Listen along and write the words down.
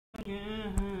लगे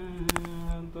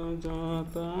हैं तो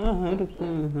जाता हर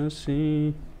हंसी।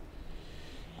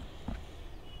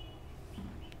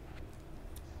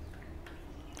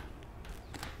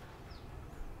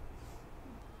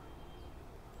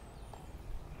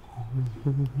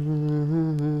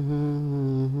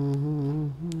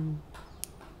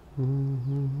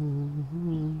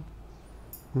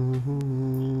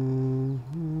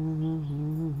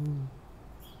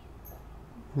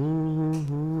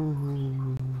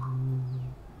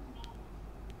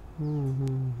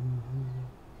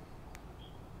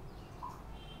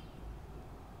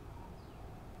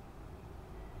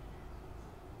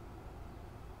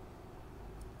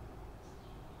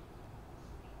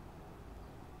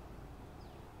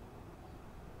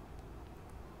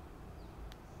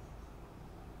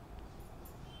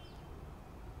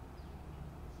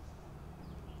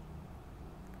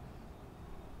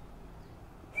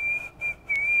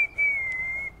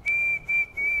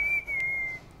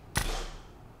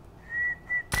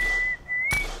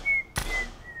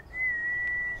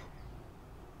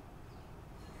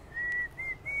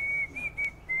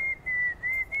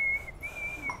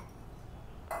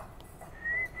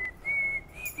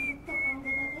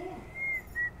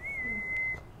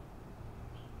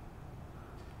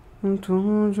 तू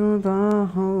जुदा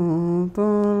हो तो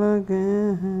लगे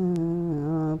हैं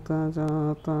आता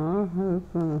जाता है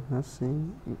हंसी।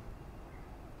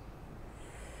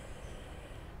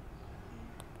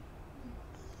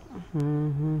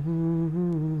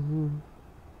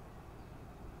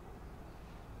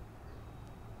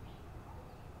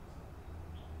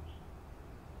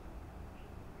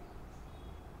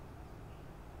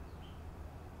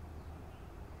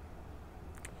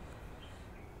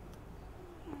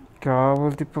 क्या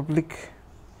बोलती पब्लिक।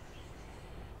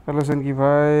 हेलो सनकी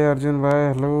भाई, अर्जुन भाई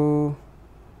हेलो,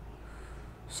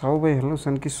 साहू भाई हेलो,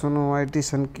 सनकी सोनो आईटी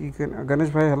सनकी, गणेश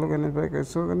भाई हेलो, गणेश भाई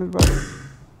कैसे हो गणेश भाई?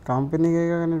 काम पे नहीं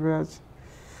गएगा गणेश भाई आज?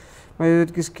 भाई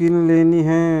की स्किन लेनी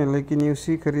है लेकिन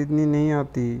यूसी खरीदनी नहीं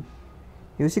आती।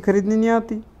 यूसी खरीदनी नहीं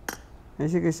आती?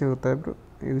 ऐसे कैसे होता है ब्रो?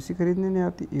 यूसी खरीदनी नहीं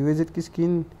आती? यूएजेड की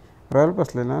स्किन रॉयल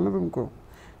पास लेना है ना तुमको,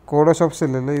 कोडा शॉप से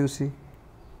ले लो यूसी।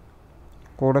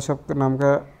 कोडा शॉप के नाम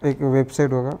का एक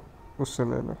वेबसाइट होगा, उससे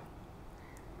ले लो।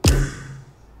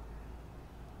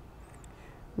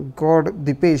 गॉड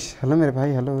दीपेश हेलो मेरे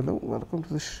भाई, hello hello, welcome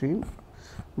to the stream.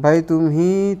 भाई तुम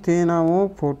ही थे ना वो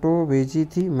फोटो भेजी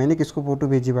थी? मैंने किसको फोटो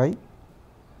भेजी भाई?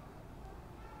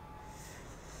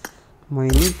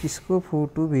 मैंने किसको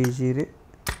फोटो भेजी रे?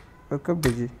 और कब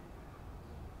भेजी?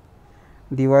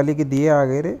 दिवाली के दिए आ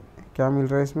गए रे। क्या मिल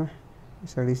रहा है इसमें?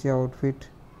 सड़ी सी आउटफिट,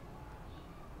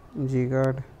 जी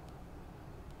गार्ड,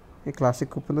 ये क्लासिक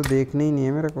कूपन तो देखने ही नहीं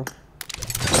है मेरे को।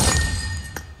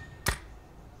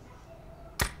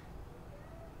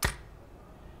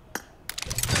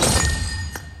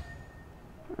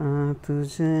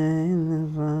 तुझे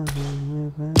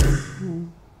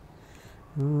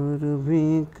और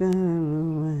भी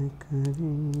करूँ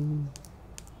करी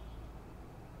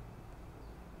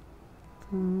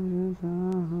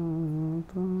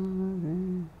तो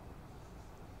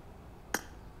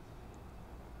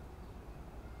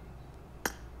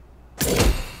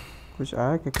कुछ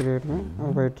आया क्या क्रिएट में?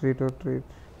 ओ भाई ट्रीट और ट्रीट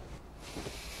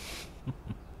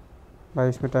भाई,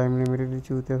 इसमें टाइम लिमिटेड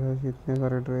चूते भाई, इतने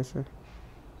सारे ड्रेस है।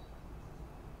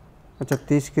 अच्छा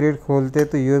 30 क्रेट खोलते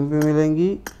तो यूएमपी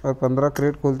मिलेंगी और 15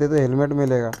 क्रेट खोलते तो हेलमेट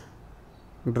मिलेगा।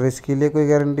 ड्रेस के लिए कोई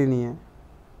गारंटी नहीं है।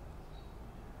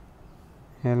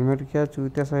 हेलमेट क्या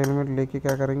चूतिया सा हेलमेट लेके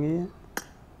क्या करेंगे ये?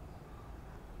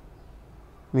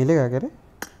 मिलेगा क्या रे?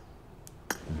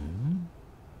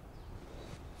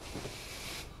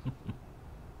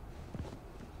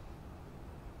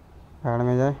 भाड़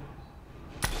में जाए,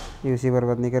 यूसी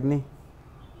बर्बाद नहीं करनी।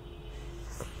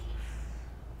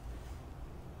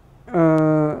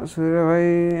 सूर्य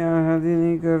भाई शादी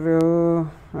नहीं कर रहे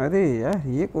हो? अरे यार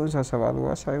ये कौन सा सवाल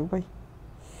हुआ साहब भाई,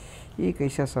 ये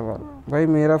कैसा सवाल? भाई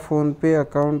मेरा फ़ोन पे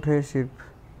अकाउंट है सिर्फ,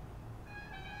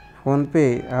 फ़ोन पे।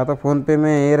 हाँ तो फ़ोन पे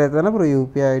में ये रहता है ना ब्रो,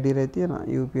 यूपीआई आईडी रहती है ना,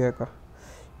 यूपीआई का,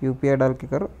 यूपीआई डाल के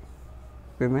करो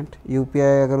पेमेंट।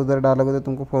 यूपीआई अगर उधर डालोगे तो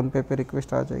तुमको फ़ोन पे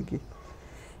रिक्वेस्ट आ जाएगी।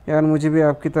 यार मुझे भी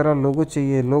आपकी तरह लोगो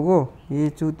चाहिए। लोगो?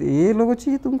 ये लोगो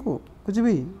चाहिए तुमको? कुछ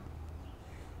भी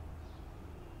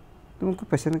तुमको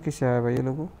पसंद कैसे आया भाई ये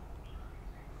लोगो?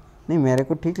 नहीं मेरे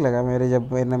को ठीक लगा,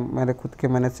 जब मैंने खुद के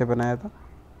मेहनत से बनाया था,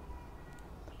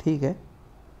 ठीक है।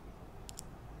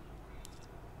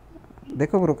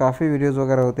 देखो ब्रो काफ़ी वीडियोस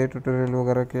वगैरह होते हैं ट्यूटोरियल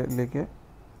वगैरह के लेके,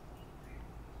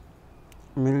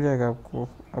 मिल जाएगा आपको,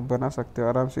 आप बना सकते हो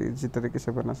आराम से, इसी तरीके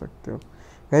से बना सकते हो।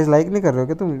 गाइस लाइक नहीं कर रहे हो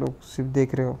क्या तुम लोग, सिर्फ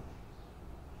देख रहे हो?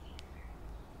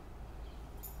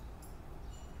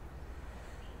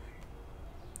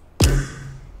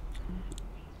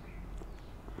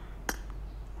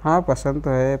 हाँ पसंद तो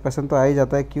है, पसंद तो आ ही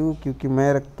जाता है। क्यों? क्योंकि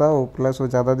मैं रखता हूँ, प्लस वो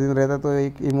ज़्यादा दिन रहता तो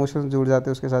एक इमोशन जुड़ जाते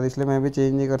हैं उसके साथ, इसलिए मैं भी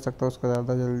चेंज नहीं कर सकता उसको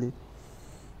ज़्यादा जल्दी।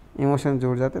 इमोशन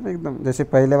जुड़ जाते ना एकदम, जैसे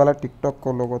पहले वाला टिकटॉक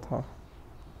को लोगो था,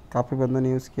 काफ़ी बंदों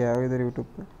ने यूज़ किया है इधर यूट्यूब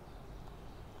पे।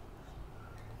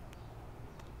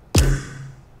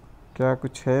 क्या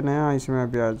कुछ है नया इसमें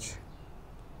अभी आज?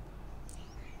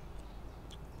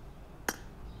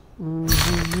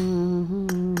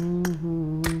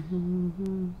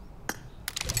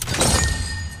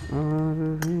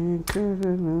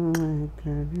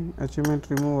 अचीवमेंट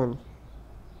रिमूवल,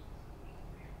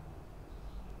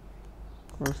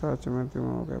 कौन सा अचीवमेंट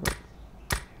रिमूव हो गया भाई?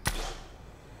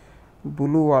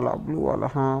 ब्लू वाला, ब्लू वाला,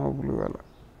 हाँ वो ब्लू वाला।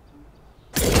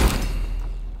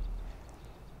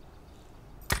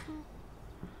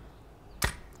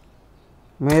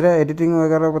 मेरा एडिटिंग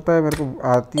वगैरह पता है, मेरे को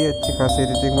आती है अच्छी खासी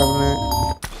एडिटिंग,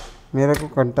 मेरे को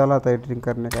कंटाला आता है एडिटिंग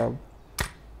करने का।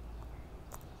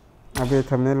 अब ये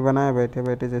थंबनेल बनाया बैठे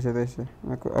बैठे जैसे तैसे,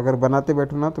 मेरे को अगर बनाते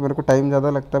बैठूँ ना तो मेरे को टाइम ज़्यादा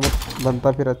लगता है, बट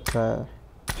बनता फिर अच्छा है,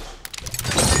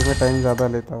 फिर मैं टाइम ज़्यादा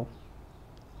लेता हूँ।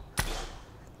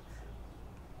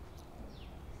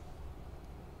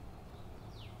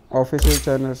 ऑफिशियल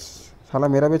चैनल्स, साला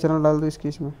मेरा भी चैनल डाल दो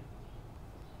इसमें।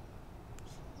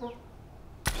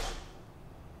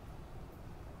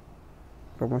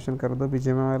 प्रमोशन कर दो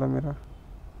बीजीएमआई वाला मेरा।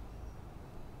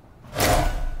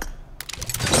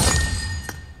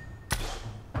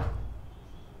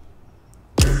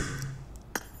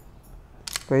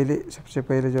 सबसे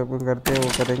पहले जो अपन करते हैं वो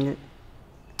करेंगे।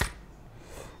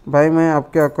 भाई मैं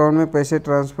आपके अकाउंट में पैसे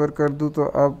ट्रांसफ़र कर दूं तो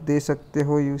आप दे सकते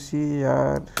हो यूसी?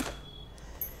 यार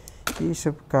ये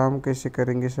सब काम कैसे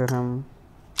करेंगे सर हम?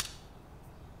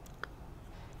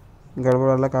 गड़बड़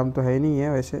वाला काम तो है ही नहीं है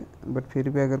वैसे, बट फिर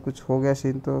भी अगर कुछ हो गया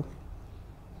सीन तो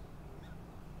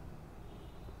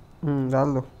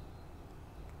डाल दो।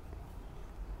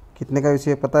 कितने का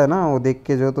यूसी पता है ना, वो देख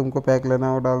के जो तुमको पैक लेना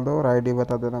है वो डाल दो, और आईडी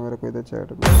बता देना मेरे को इधर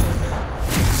चैट में।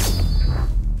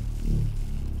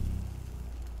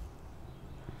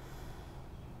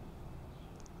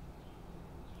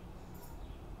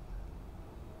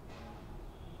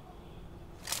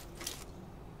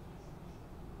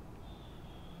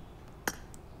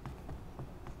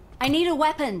 I need a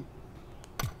weapon.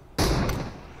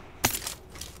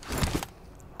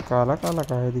 काला काला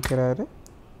का है दिख रहा है रे?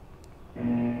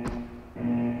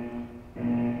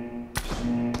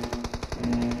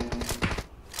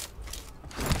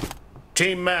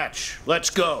 Team match,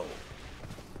 let's go.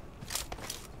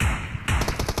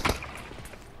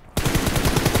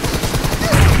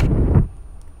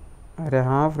 अरे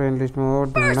हाँ, फ्रेंड लिस्ट में वो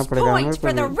ढूंढना पड़ेगा मेरे को।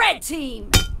 For the red team.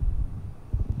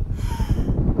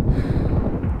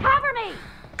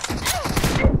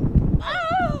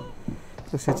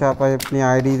 उससे चापा अपनी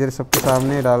आईडी इधर सबके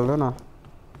सामने डाल दो ना।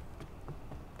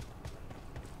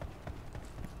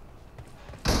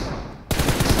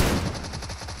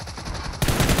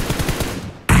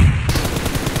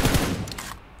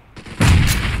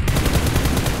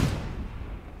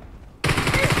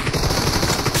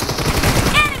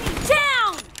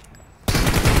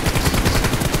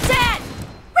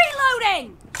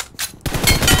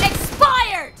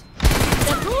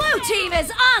 Team is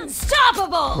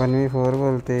unstoppable. 1v4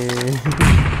 बोलते।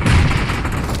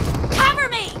 Cover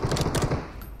me.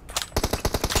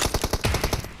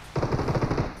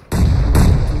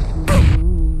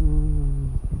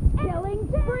 Killing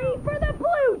spree for the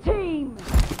blue team.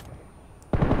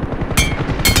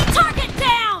 Target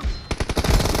down.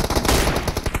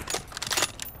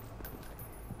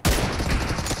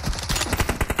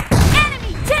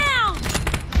 Enemy down.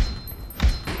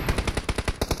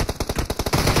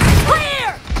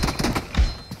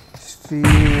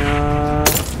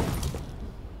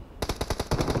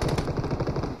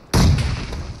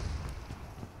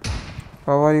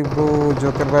 Pawari bro,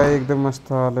 joker भाई एकदम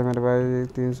मस्त हाल है मेरे भाई।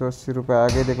 380 रुपये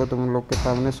आगे देखो तुम लोग के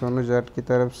सामने सोनू जट की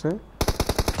तरफ से।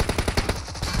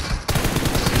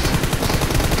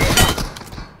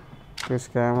 कोई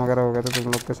स्कैम वगैरह हो गया तो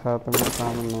तुम लोग के साथ मेरे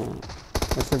सामने।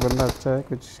 ऐसे बंदा अच्छा है,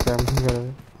 कुछ स्कैम नहीं कर रहा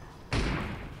है।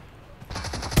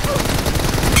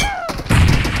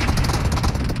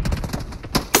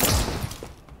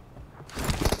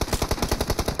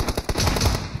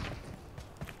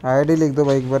 आईडी लिख दो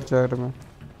भाई एक बार चैट में।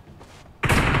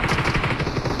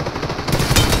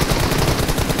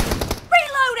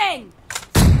 Reloading.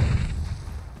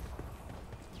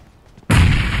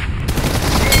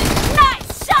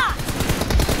 Nice shot.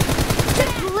 The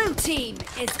blue team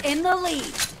is in the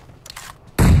lead.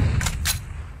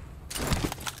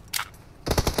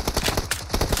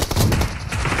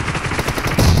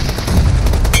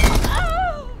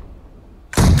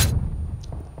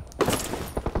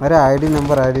 अरे आईडी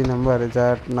नंबर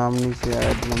चैट नाम नहीं चाहिए,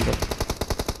 आईडी नंबर।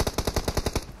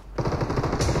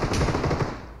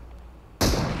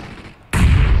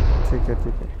 ठीक है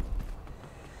ठीक है।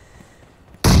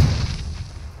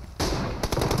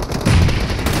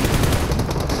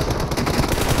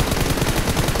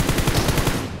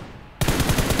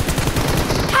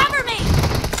 Cover me.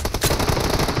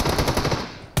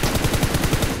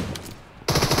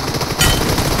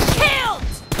 Killed.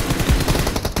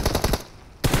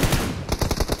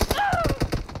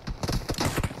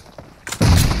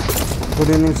 Good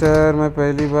evening sir, मैं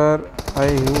पहली बार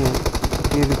आई हूँ।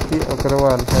 कीर्ति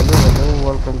Agarwal, hello hello,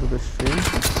 welcome to the stream.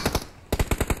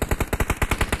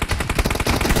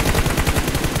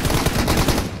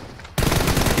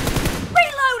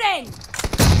 Reloading.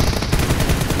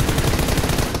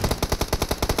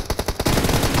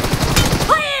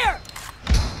 Clear.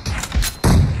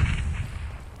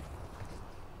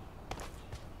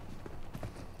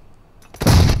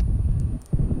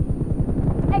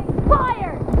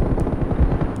 Expired.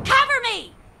 Cover me.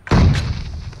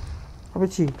 अबे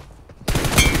छी,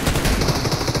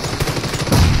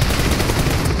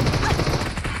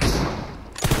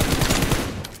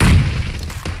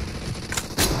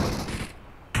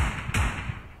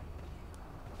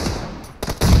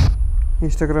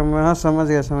 इंस्टाग्राम में। हाँ समझ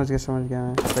गया मैं,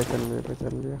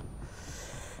 पहचान लिया।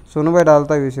 सोनू भाई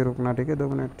डालता है इसे, रुकना ठीक है 2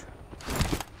 minute.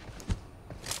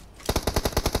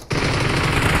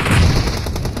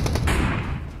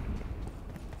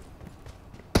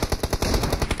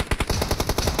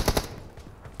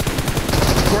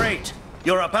 Great!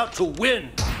 You're about to win!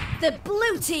 The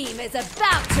blue team is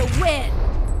about to win.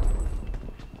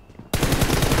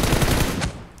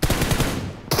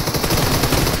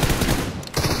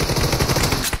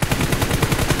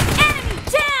 Enemy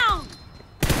down.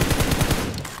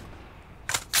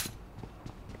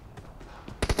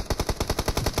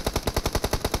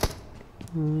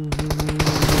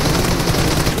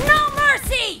 No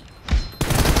mercy.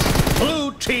 Blue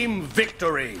team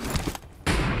victory!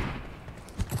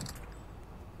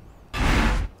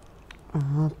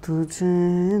 तुझे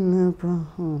न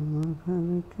पाऊं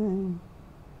भर के।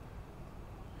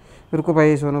 रुको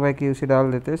भाई, सोनू भाई की उसी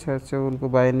डाल देते, शायद से उनको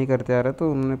बाय नहीं करते आ रहा,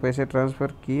 तो उन्होंने पैसे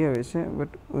ट्रांसफ़र किए वैसे, बट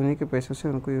उन्हीं के पैसों से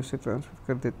उनको उसे ट्रांसफ़र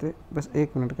कर देते। बस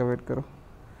 1 मिनट का वेट करो।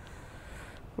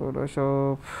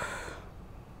 Photoshop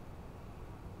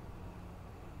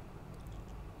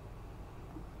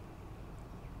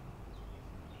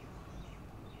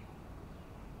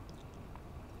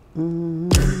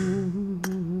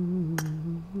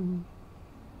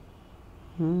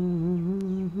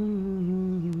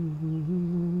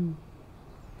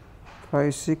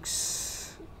five 6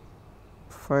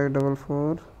 5 4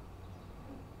 4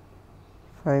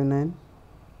 5 9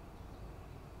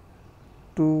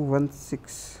 2 1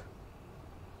 6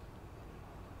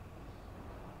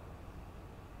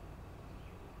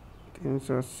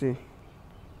 380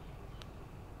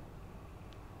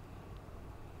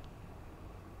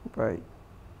 by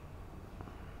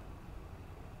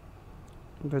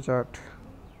 8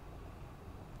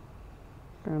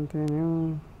 continue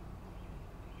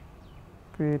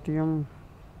Paytm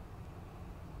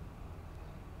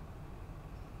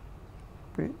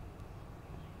पे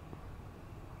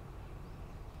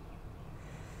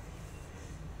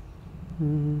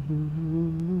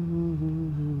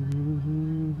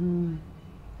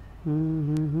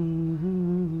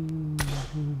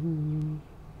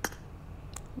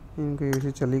इनकी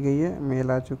यूसी चली गई है,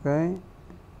 मेल आ चुका है।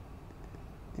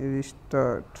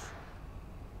 रिस्टार्ट।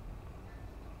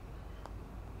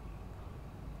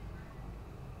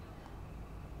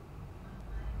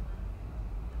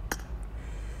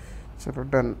 चलो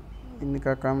डन,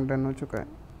 इनका काम डन हो चुका है।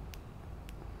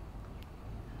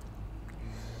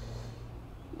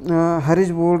 हरीश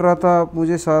बोल रहा था आप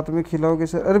मुझे साथ में खिलाओगे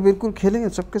सर? अरे बिल्कुल खेलेंगे,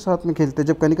 सबके साथ में खेलते।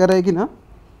 जब कनिका रहेगी ना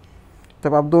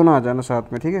तब आप दोनों आ जाना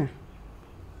साथ में, ठीक है?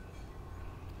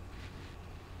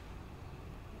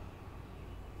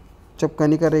 जब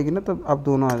कनिका रहेगी ना तब आप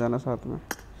दोनों आ जाना साथ में,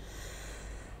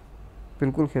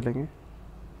 बिल्कुल खेलेंगे।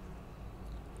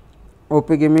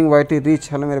 OP gaming YT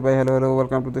rich, hello मेरे भाई, hello hello,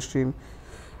 welcome to the stream.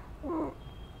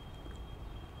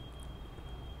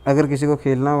 अगर किसी को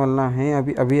खेलना वालना है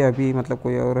अभी मतलब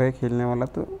कोई और है खेलने वाला,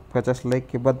 तो 50 लाइक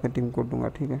के बाद मैं टीम कोड दूंगा,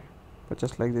 ठीक है?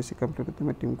 50 लाइक जैसे कंप्लीट होते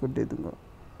मैं टीम कोड दे दूंगा,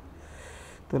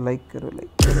 तो लाइक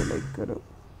करो।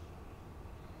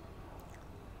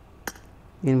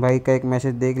 इन भाई का एक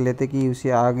मैसेज देख लेते कि उसे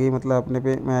आ गई, मतलब अपने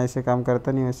पे मैं ऐसे काम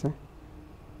करता नहीं वैसे,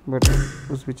 बट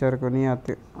उस विचार को नहीं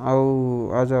आते। आओ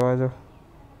आ जाओ।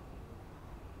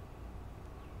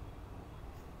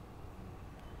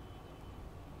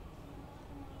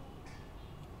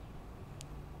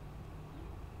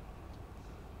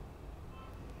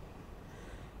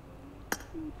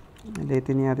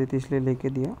 लेती नहीं आती थी इसलिए लेके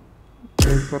दिया,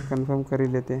 एक बार कंफर्म कर ही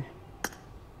लेते हैं।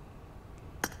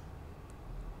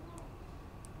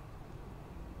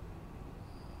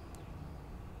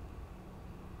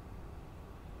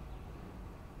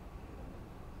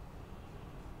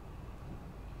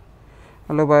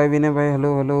 हेलो भाई विनय भाई,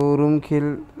 हेलो हेलो।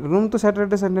 रूम तो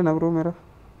सैटरडे संडे ना ब्रो मेरा।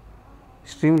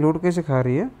 स्ट्रीम लोड कैसे खा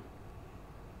रही है?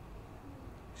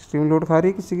 स्ट्रीम लोड खा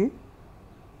रही है किसी की?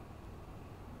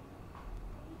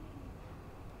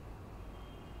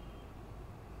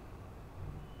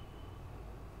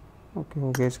 ओके,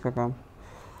 हो गया इसका काम।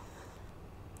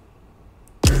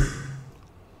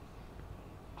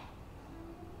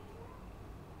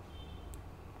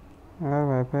 यार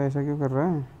वाईफाई ऐसा क्यों कर रहा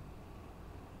है?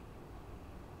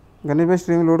 गणेश भाई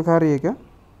स्ट्रीम लोड खा रही है क्या?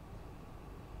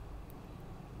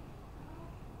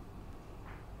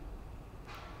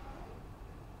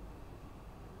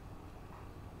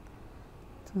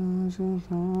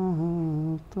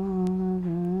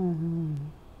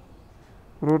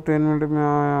 ब्रो 10 मिनट में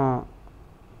आया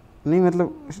नहीं,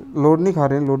 मतलब लोड नहीं खा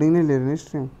रहे हैं, लोडिंग नहीं ले रहे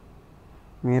स्ट्रीम।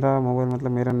 मेरा मोबाइल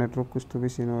मतलब मेरा नेटवर्क कुछ तो भी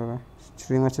सीन हो रहा है।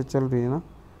 स्ट्रीम अच्छा चल रही है ना?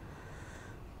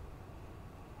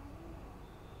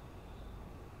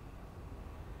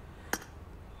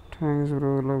 थैंक्स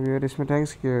ब्रो, लव यार। इसमें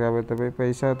थैंक्स क्यों लगा बता भाई?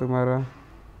 पैसा तुम्हारा,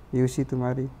 यूसी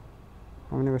तुम्हारी,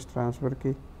 हमने बस ट्रांसफ़र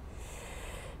की।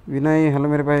 विनय, हेलो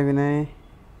मेरे भाई विनय।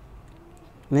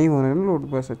 नहीं हो रहा है ना लोड?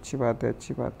 बस अच्छी बात है,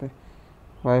 अच्छी बात है।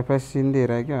 वाईफाई सीन दे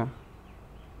रहा है क्या?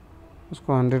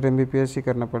 उसको 100 Mbps ही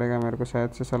करना पड़ेगा मेरे को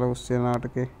शायद से, साला उससे ना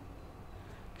अटके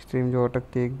स्ट्रीम जो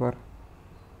अटकती है एक बार।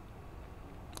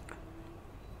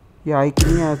 ये आई कि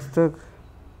नहीं आज तक?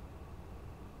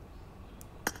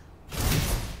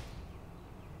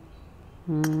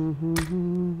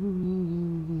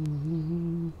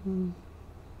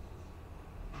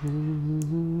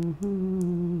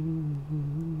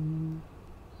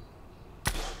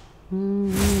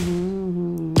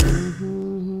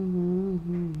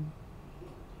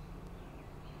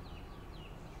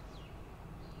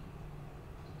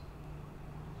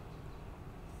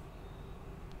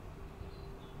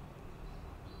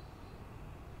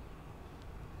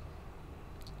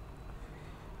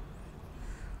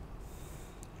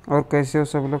 और कैसे हो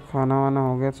सब लोग? खाना वाना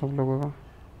हो गया सब लोगों का?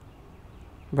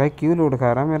 भाई क्यों लोड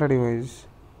खा रहा है मेरा डिवाइस?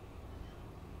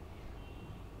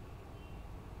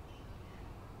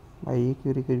 भाई ये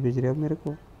क्यों रिक्वेस्ट भेज रहे हो मेरे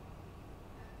को?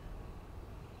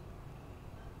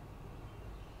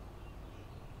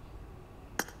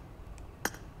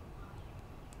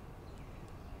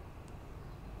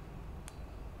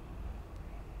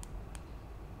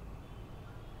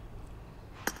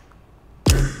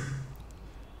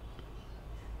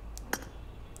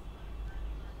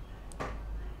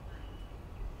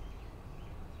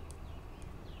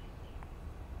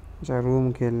 अच्छा,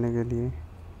 रूम खेलने के लिए।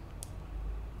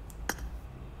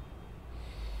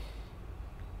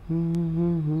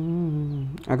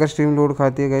 अगर स्ट्रीम लोड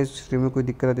खाती है गाइस, स्ट्रीम में कोई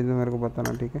दिक्कत आती है तो मेरे को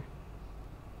बताना, ठीक है?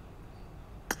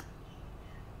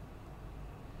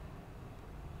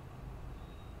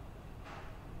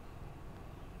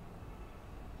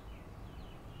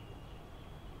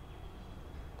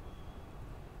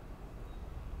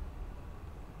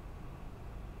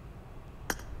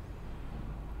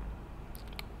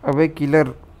 अबे किलर,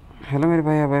 हेलो मेरे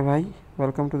भाई अबे भाई,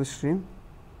 वेलकम टू द स्ट्रीम।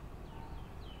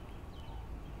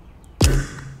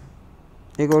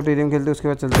 एक और टीम खेलते उसके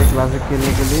बाद चलते हैं क्लासिक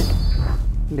खेलने के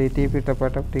लिए। लेती फिर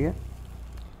टपाटप, ठीक है?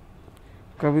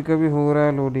 कभी कभी हो रहा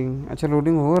है लोडिंग। अच्छा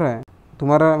लोडिंग हो रहा है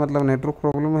तुम्हारा, मतलब नेटवर्क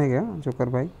प्रॉब्लम है क्या जोकर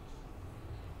भाई?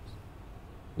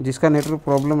 जिसका नेटवर्क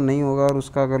प्रॉब्लम नहीं होगा और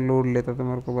उसका अगर लोड लेता तो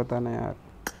मेरे को बताना यार,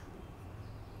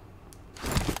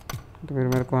 तो फिर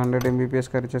मेरे को 100 Mbps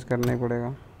का रिचार्ज करना ही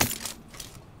पड़ेगा।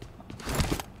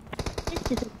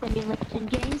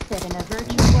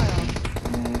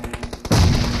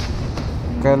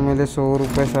 कल मेरे 100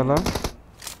 रुपये साला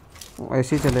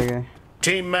ऐसे ही चले गए।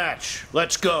 Team match,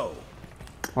 let's go.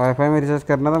 Wifi में रिचार्ज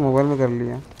करना था, मोबाइल में कर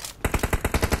लिया।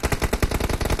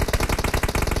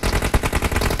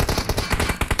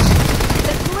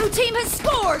 The blue team has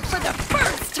scored for the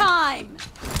first time.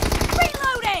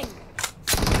 Reloading.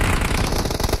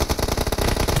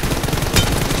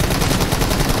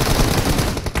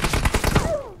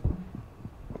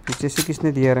 पीछे से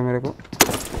किसने दिया है मेरे को?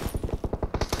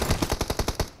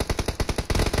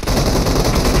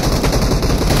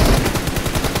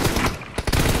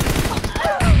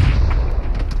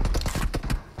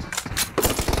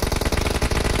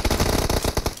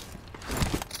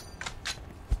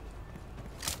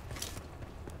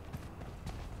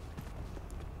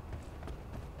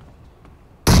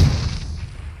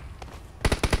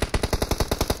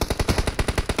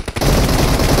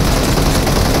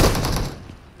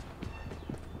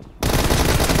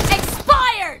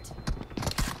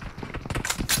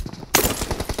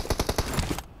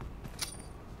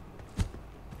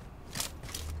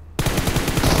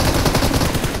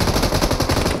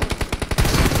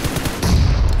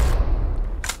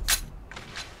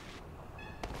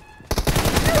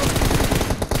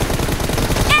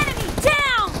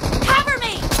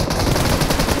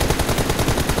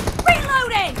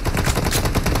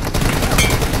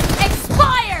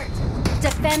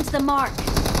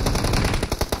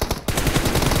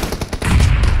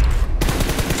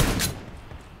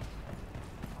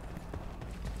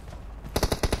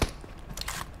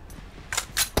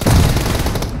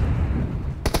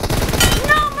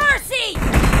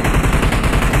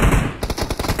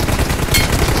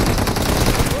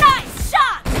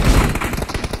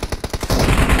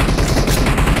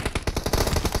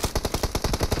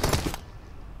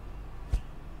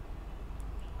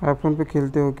 आईफोन पे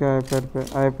खेलते हो क्या? आईपैड पे?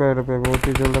 आईपैड पे बहुत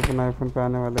ही जल्द अपन आईफोन पे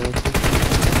आने वाले हैं।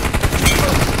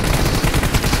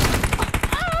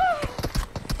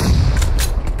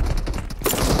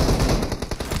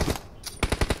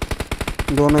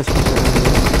 दोनों इसमें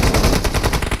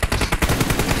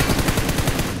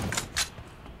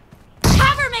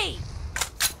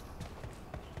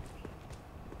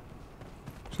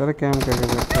सारे कैम करके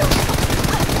बैठते हैं।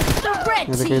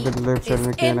 मेरे कहीं तो लेफ्ट साइड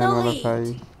में K9 वाला था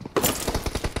ही।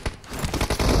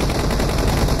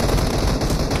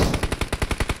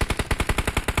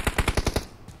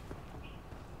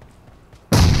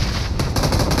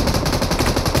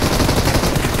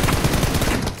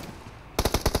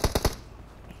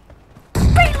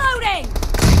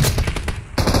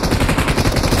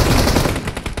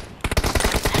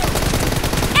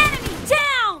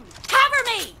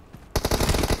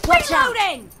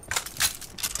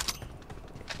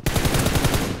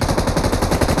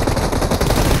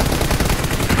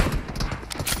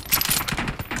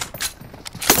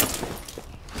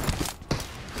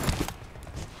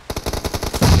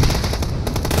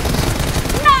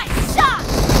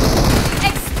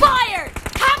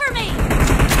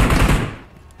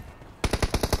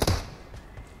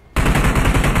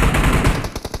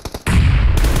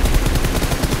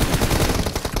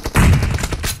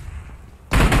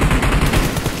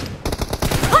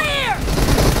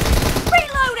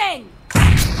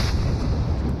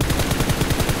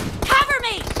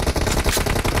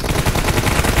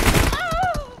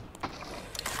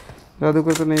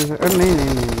 जादूगर तो नहीं सर। नहीं नहीं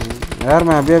नहीं नहीं यार,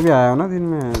 मैं अभी आया हूँ ना दिन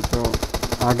में, तो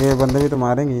आगे बंदे भी तो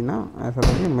मारेंगे ही ना, ऐसा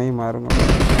तो नहीं मैं ही मारूंगा।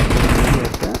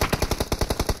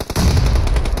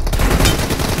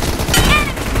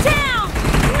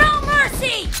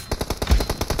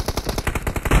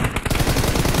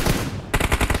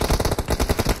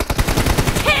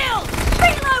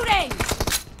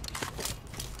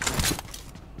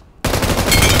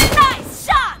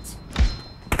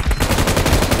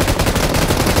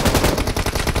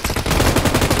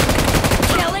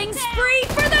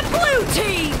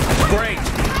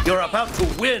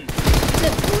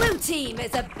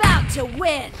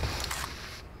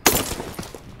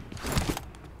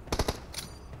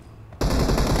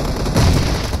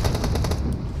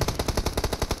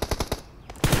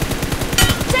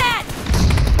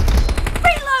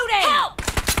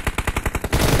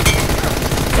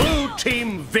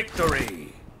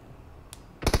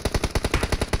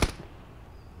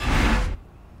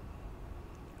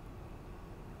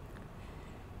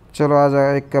 चलो आ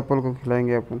जाए, एक कपल को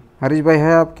खिलाएंगे अपन। हरीश भाई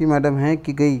है आपकी मैडम है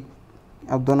कि गई?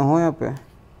 आप दोनों हो यहाँ पे?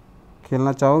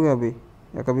 खेलना चाहोगे अभी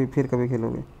या कभी फिर कभी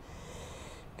खेलोगे?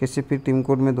 किसी फिर टीम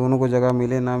कोड में दोनों को जगह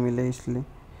मिले ना मिले, इसलिए।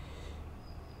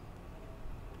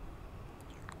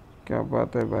 क्या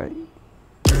बात है भाई।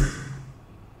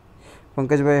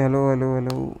 पंकज भाई hello hello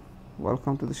hello,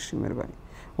 welcome to the stream मेरे भाई।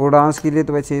 वो डांस के लिए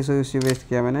तो भाई 600 यूसी वेस्ट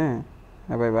किया मैंने।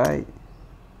 है भाई भाई,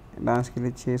 डांस के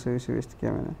लिए 600 यूसी वेस्ट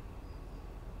किया मैंने।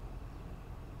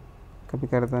 कभी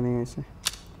करता नहीं वैसे।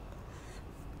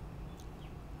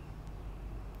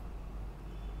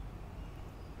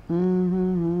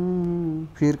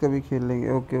 फिर कभी खेल लेंगे।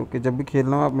 ओके ओके, जब भी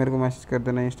खेलना हो आप मेरे को मैसेज कर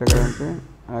देना इंस्टाग्राम पे,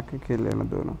 आके खेल लेना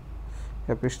दोनों,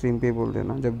 या फिर स्ट्रीम पे बोल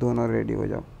देना जब दोनों रेडी हो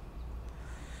जाओ।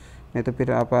 नहीं तो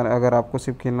फिर आप, अगर आपको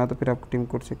सिर्फ खेलना तो फिर आप टीम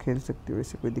कोड से खेल सकते हो,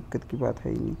 वैसे कोई दिक्कत की बात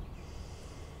है ही नहीं।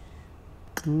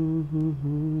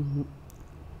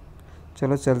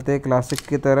 चलो चलते हैं क्लासिक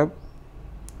की तरफ,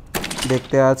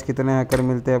 देखते हैं आज कितने हैकर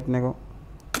मिलते हैं अपने को।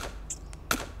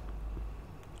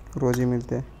 रोज ही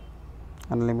मिलते हैं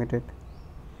अनलिमिटेड।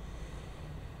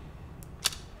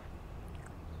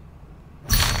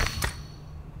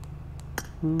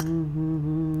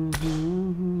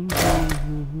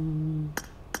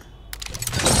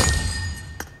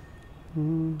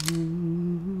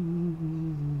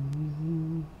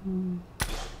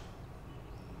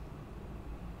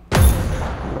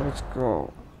 Let's go.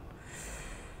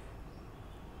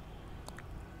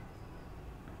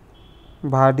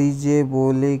 भाभी जी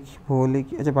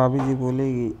बोलेगी, अच्छा भाभी जी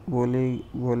बोलेगी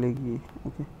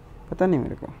ओके, पता नहीं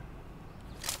मेरे को।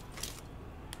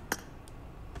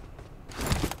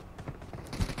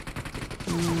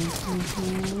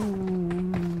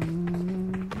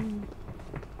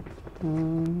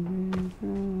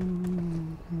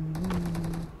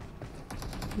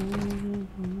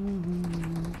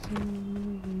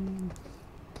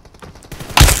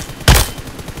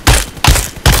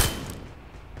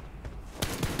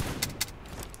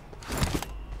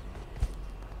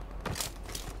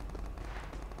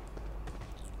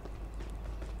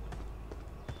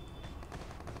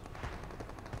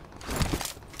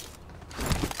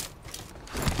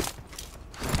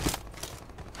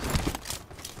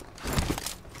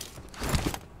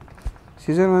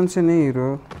 सीज़न 1 से नहीं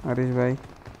हीरो हरीश भाई,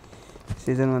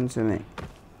 सीज़न 1 से नहीं,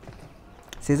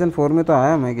 सीज़न 4 में तो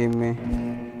आया मैं गेम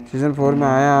में, सीज़न 4 में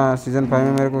आया, सीज़न 5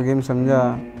 में मेरे को गेम समझा।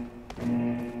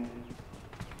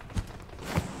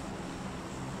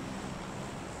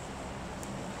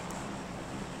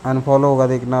 अनफॉलो होगा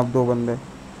देखना अब 2 बंदे।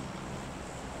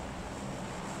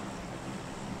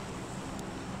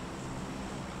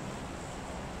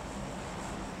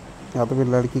 या तो फिर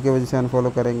लड़की की वजह से अनफॉलो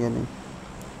करेंगे नहीं।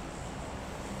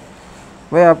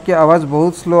 भाई आपकी आवाज़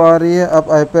बहुत स्लो आ रही है, आप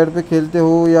आईपैड पे खेलते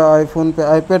हो या आईफोन पे?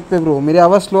 आईपैड पे ब्रो। मेरी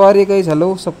आवाज़ स्लो आ रही है गाइस?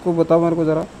 हेलो सबको बताओ मेरे को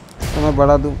ज़रा, तो मैं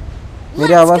बढ़ा दूँ।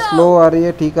 मेरी आवाज़ स्लो आ रही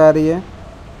है, ठीक आ रही है?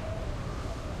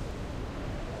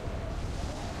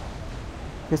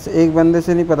 किसी एक बंदे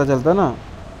से नहीं पता चलता ना।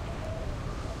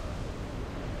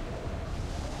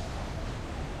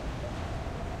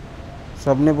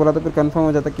 सबने बोला तो फिर कंफर्म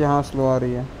हो जाता कि हाँ स्लो आ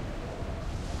रही है।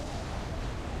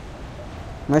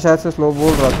 मैं शायद से स्लो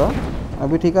बोल रहा था,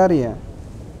 अभी ठीक आ रही है।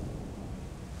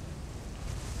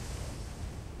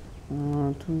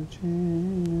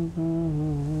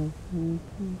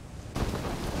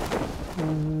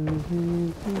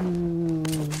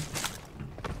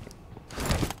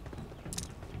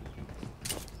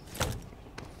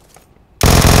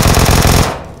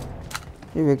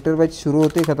 ये विक्टर मैच शुरू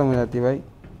होते ही ख़त्म हो जाती है भाई।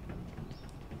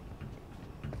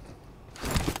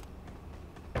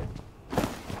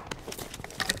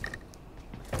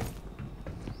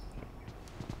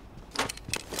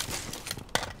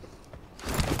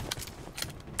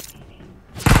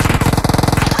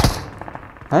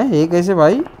 है ये कैसे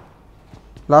भाई?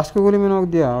 लास्ट की गोली में नॉक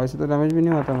दिया, वैसे तो डैमेज भी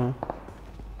नहीं होता मैं।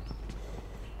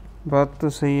 बात तो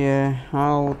सही है,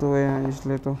 हाँ वो तो है,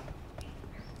 इसलिए तो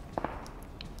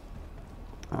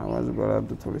आवाज़ बढ़ा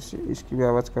दो थोड़ी सी, इसकी भी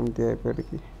आवाज़ कम थी आईपैड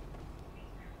की।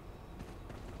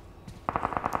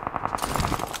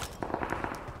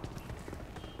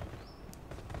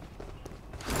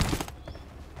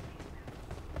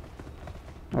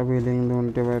 अभी लिंक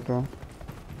ढूंढते बैठो।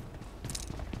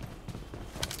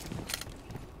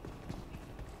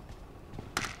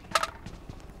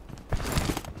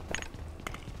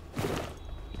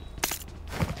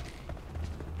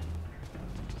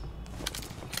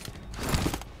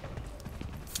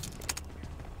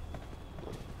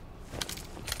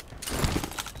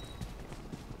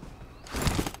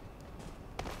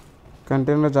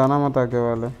 कंटेनर में जाना मत आगे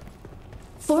वाले।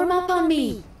 Form up on me.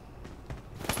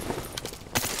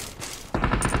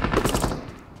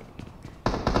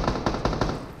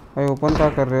 भाई ओपन क्या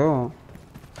कर रहे हो?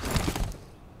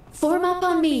 Form up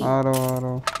on me. आ रहा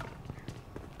हूँ।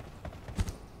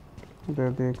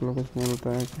 इधर देख लो कुछ मिलता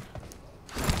है क्या?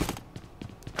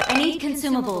 I need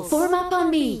consumables. Form up on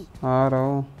me. आ रहा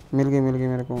हूँ, मिल गई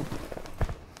मेरे को।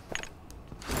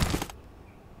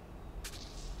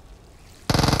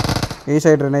 ए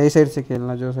साइड रहना, ए साइड से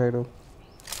खेलना, जो साइड हो।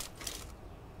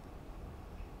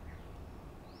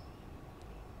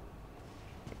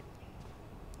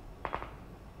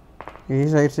 यही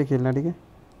साइड से खेलना, ठीक है?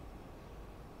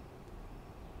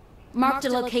 Marked a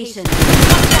location.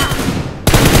 Watch out.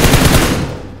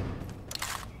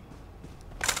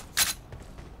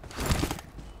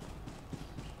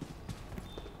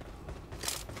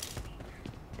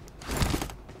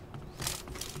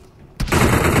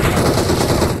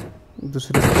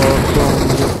 दूसरे स्क्वाड को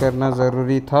उंगली करना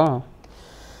ज़रूरी था,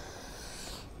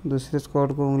 दूसरे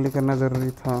स्क्वाड को उंगली करना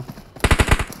ज़रूरी था।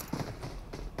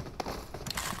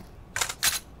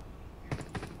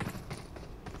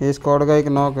 ये स्क्वाड का एक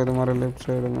नॉक है तुम्हारे लेफ्ट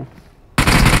साइड में।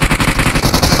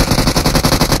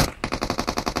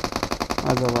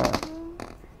 आ जाओ भाई।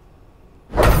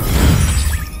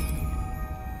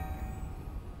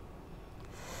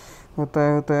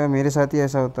 होता है मेरे साथ ही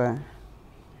ऐसा होता है।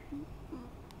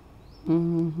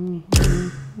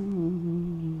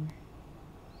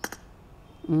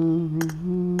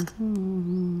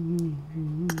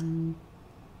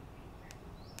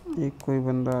 एक कोई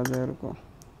बंदा आ जाए, रुको।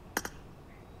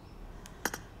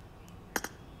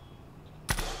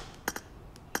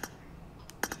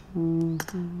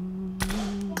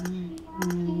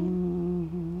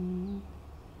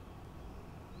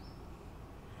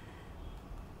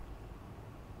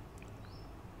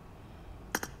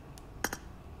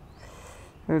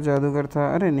 जादूगर था?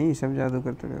 अरे नहीं, सब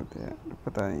जादूगर थोड़े होते हैं,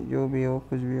 पता नहीं, जो भी हो,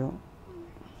 कुछ भी हो।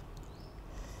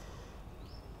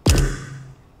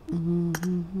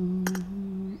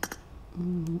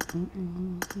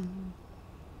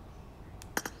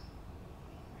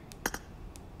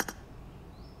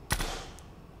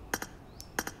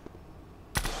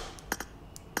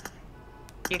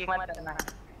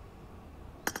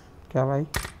 क्या भाई?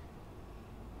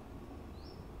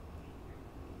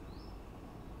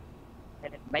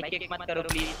 भाई किक मत करो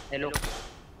प्लीज। हेलो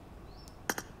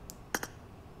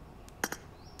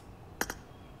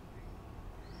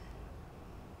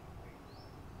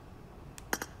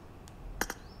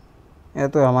ये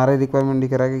तो हमारा रिक्वायरमेंट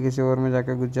दिख रहा है कि किसी और में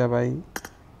जाके घुस जा भाई।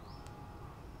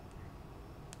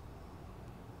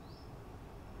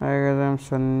 आएगा हम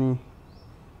सन्नी।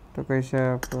 तो कैसे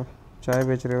है आपको? चाय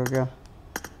बेच रहे हो क्या?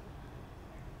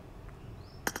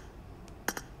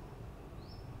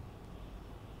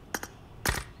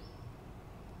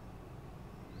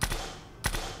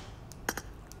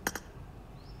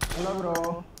 Hello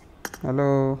bro. हेलो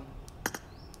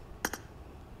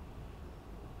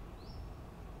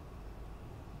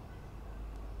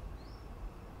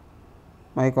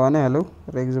भाई कौन है? हेलो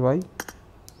रेक्स भाई।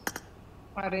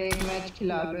 अरे एक मैच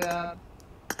खिला दो यार।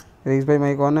 रेक्स भाई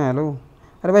भाई कौन है? हेलो।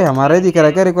 अरे भाई हमारा ही दिख रहा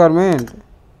है क्या रिक्वायरमेंट?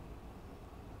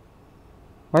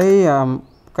 भाई हम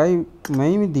कहीं मैं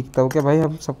ही नहीं दिखता हूँ क्या भाई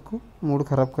हम सबको मूड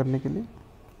ख़राब करने के लिए?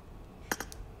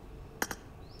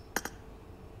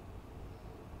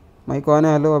 भाई कौन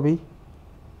है? हेलो अभी।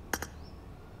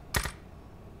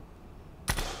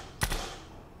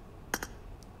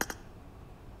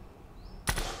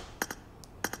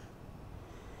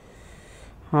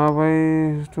 हाँ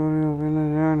भाई स्टोरी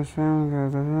ओपन स्पैम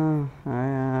करता था।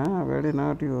 हाँ बड़ी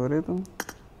नाटी हो रहे तुम।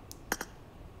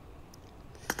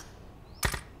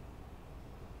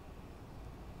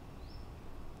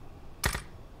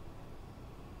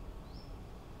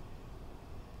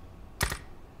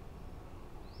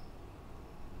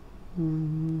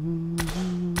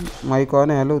 माई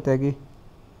कौन है? हेलो त्यागी।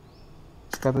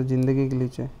 इसका तो ज़िंदगी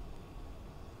ग्लिच है।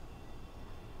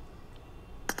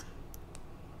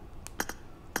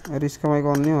 अरे इसका माइक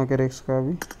ऑन नहीं हुआ क्या रेक्स का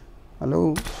अभी?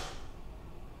 हेलो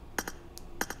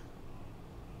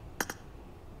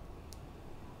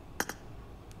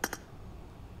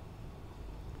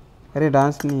अरे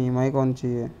डांस नहीं माइक ऑन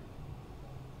चाहिए।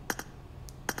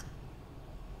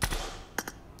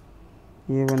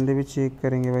 ये बंदे भी चेक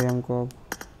करेंगे भाई हमको अब।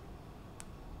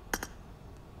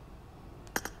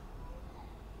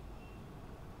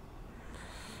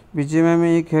 बीजीएमआई में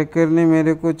एक हैकर ने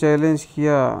मेरे को चैलेंज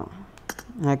किया।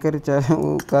 हैकर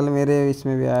वो कल मेरे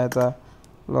इसमें भी आया था।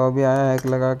 लॉबी आया हैक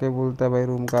लगा के बोलता है भाई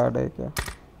रूम कार्ड है क्या?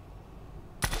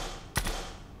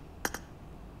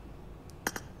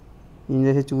 इन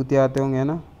जैसे चूते आते होंगे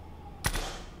ना।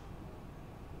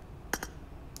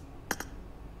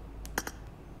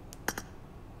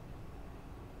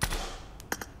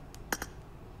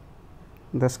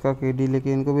 दस का केडी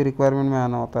लेके इनको भी रिक्वायरमेंट में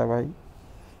आना होता है भाई।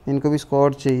 इनको भी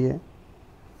स्क्वाड चाहिए।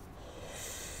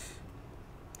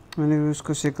 मैंने भी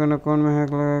उसको सेकंड अकाउंट में हैक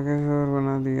लगा के और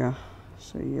बना दिया।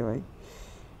 सही है भाई।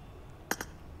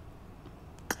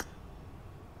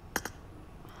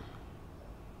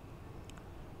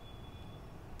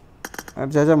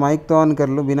 अरे चाचा माइक तो ऑन कर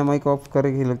लो। बिना माइक ऑफ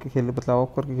करके खेलो मतलब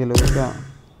ऑफ करके खेलोगे क्या?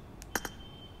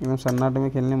 एकदम सन्नाटे में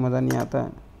खेलने में मज़ा नहीं आता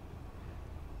है।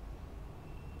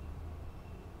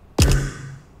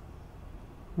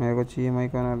 मेरे को चाहिए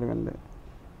माइक ऑन वाले बंदे।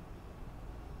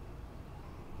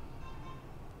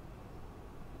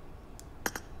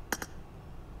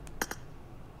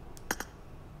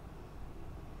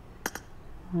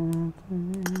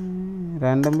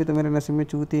 रैंडम भी तो मेरे नसीब में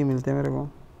चूती ही मिलते हैं मेरे को।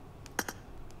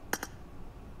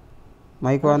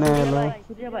 माइक ऑन है? हेलो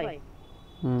सूर्य भाई।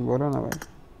 बोलो ना भाई।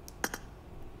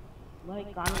 भाई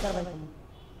काम कर भाई तुम।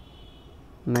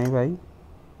 नहीं भाई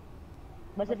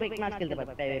बस सिर्फ एक मैच खेलते भाई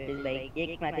प्लीज भाई।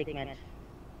 एक मैच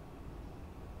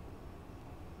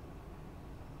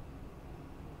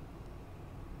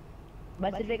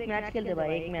बस सिर्फ एक मैच खेलते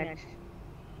भाई। एक मैच।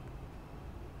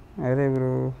 अरे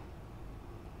ब्रो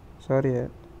सॉरी यार।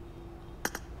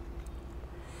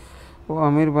 वो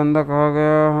अमीर बंदा कहा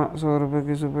गया 100 रुपये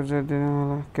की सुपर चैट देने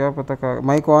वाला। क्या पता कहा।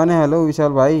 माइक ऑन है? हेलो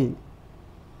विशाल भाई।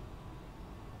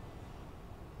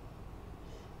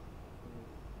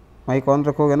 माइक ऑन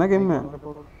रखोगे ना गेम में?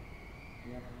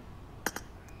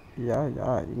 या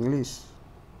इंग्लिश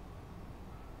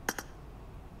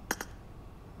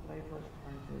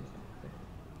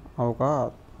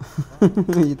औकात।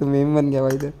 ये तो मेम बन गया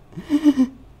भाई इधर।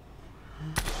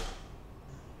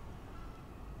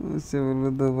 उससे बोलो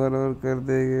 2 बार और कर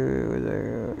देंगे हो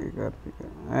जाएगा।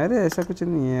 अरे ऐसा कुछ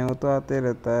नहीं है। वो तो आते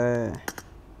रहता है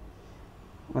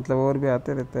मतलब और भी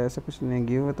आते रहता है। ऐसा कुछ नहीं।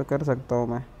 गिव तो कर सकता हूँ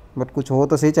मैं बट कुछ हो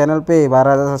तो सही चैनल पे।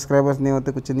 12,000 सब्सक्राइबर्स नहीं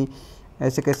होते कुछ नहीं।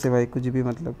 ऐसे कैसे भाई कुछ भी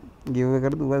मतलब गिव अवे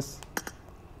कर दूँ बस।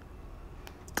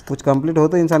 कुछ कंप्लीट हो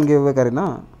तो इंसान गिव अवे करे ना।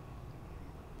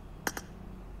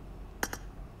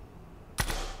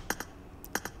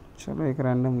 चलो एक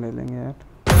रैंडम ले लेंगे यार।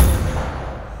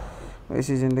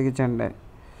 ऐसी ज़िंदगी झंड है।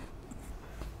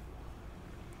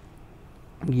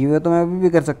 गिव तो मैं अभी भी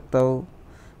कर सकता हूँ,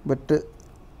 बट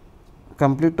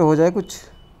कंप्लीट तो हो जाए कुछ।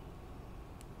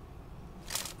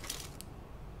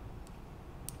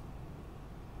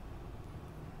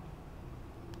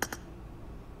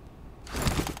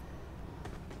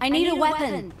 I need a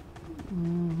weapon.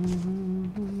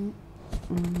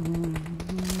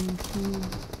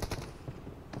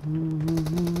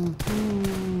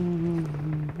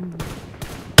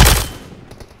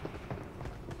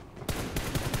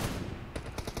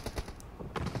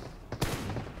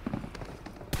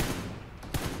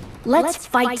 Let's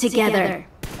fight together.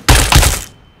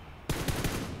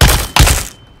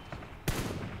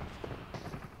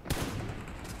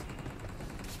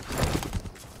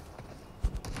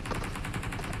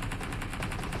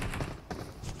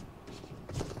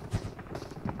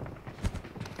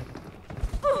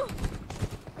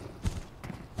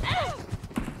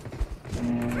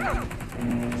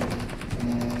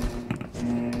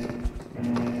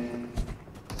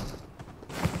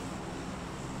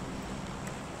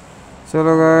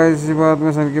 चलो गाइस, इसी बात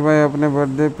में सनकी भाई अपने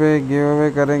बर्थडे पे गिव अवे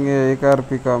करेंगे 1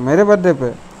 आरपी का। मेरे बर्थडे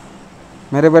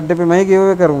पे मैं ही गिव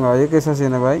अवे करूँगा? ये कैसा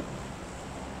सीन है भाई?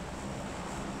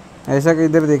 ऐसा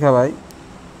किधर देखा भाई?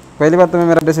 पहली बात तो मैं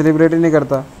मेरा बर्थडे सेलिब्रेट ही नहीं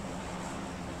करता,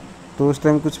 तो उस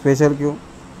टाइम कुछ स्पेशल क्यों?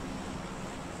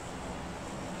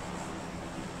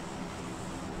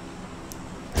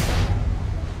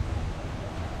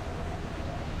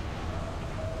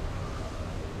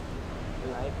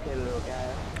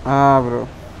 हाँ ब्रो,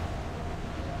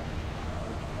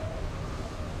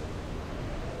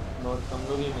 बहुत कम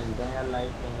लोग ही मिलते हैं यार लाइव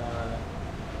खेलने वाला।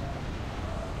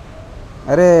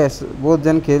 अरे बहुत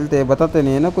जन खेलते हैं, बताते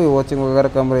नहीं है ना, कोई वॉचिंग वगैरह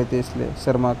कम रहती है इसलिए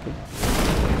शर्मा के।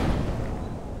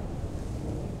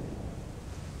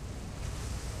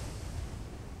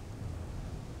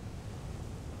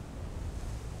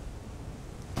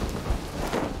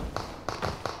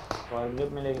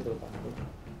 ग्रुप में लेके तो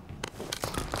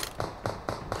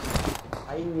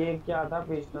भाई ये क्या था?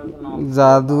 पिस्टल से नॉक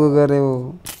जादू वगैरह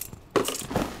वो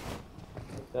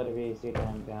सर भी इसी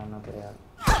टाइम पे आना था यार।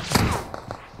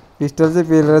 पिस्टल से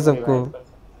पेल रहा है सबको,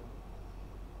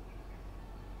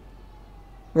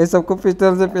 भाई सबको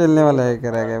पिस्टल से पेलने वाला है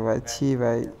करा गया भाई। छी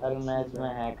भाई, हर मैच में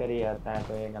हैकर ही आता है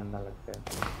तो ये गंदा लगता है।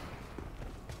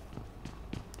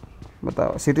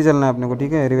 बताओ सिटी चलना है अपने को,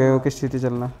 ठीक है? रिवाइव किस सिटी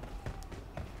चलना है?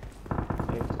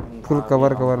 फुल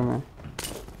कवर में।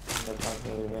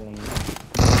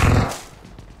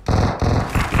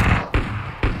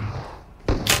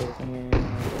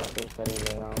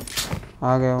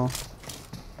 आ गया हूँ।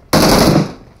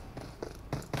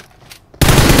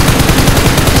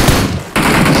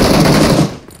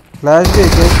 फ्लैश दे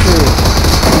कैसे?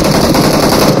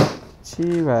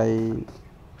 छी भाई,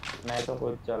 मैं तो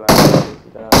खुद चला इसी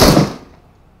तरह।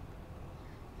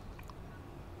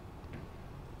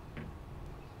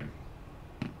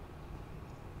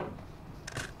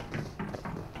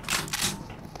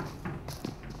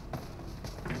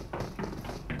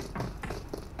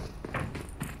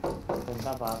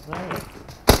 पास में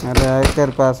अरे हैकर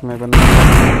पास में बंदा।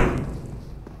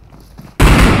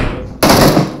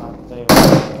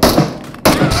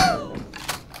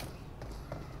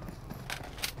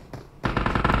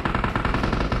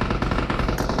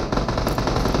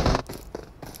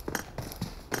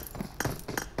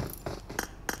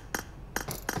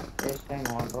 इस टाइम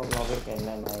ऑटो ब्लॉगर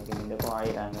खेलना है भाई, कि देखो आ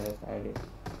ही रहा है मेरे साइड।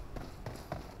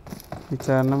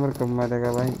 4 नंबर कब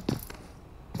मारेगा भाई?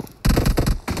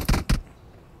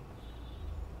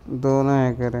 दोनों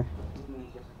हैकर है।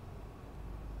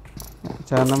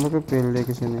 4 नंबर पे पेल दिया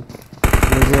किसी ने।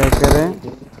 ये भी हैकर है,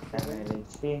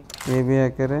 ये भी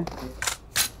हैकर है।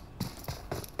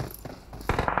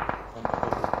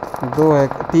 2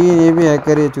 हैक 3, ये भी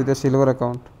हैकर है चूतिया, सिल्वर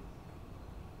अकाउंट।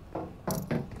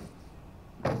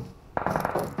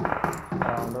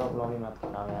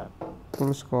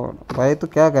 फुल स्क्वाड भाई, तो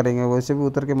क्या करेंगे? वैसे भी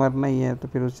उतर के मारना ही है, तो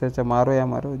फिर उससे अच्छा मारो या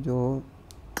मारो, जो हो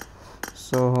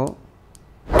सो हो।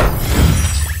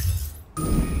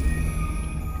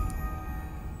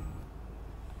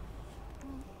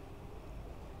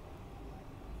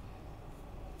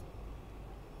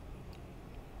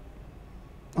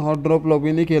 हॉट ड्रॉप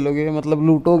लॉबी नहीं खेलोगे मतलब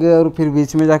लूटोगे और फिर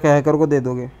बीच में जाके हैकर को दे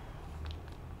दोगे?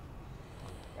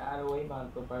 यार वही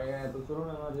बात तो पड़ेगा, तो शुरू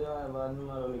में मर जाओ बाद में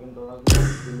मारो, लेकिन थोड़ा सा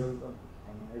बिल्कुल तो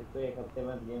एक तो एक हफ्ते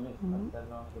बाद गेम स्टार्ट कर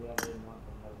रहा हूं, फिर यार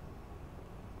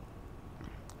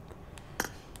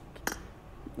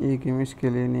एक ही मिस के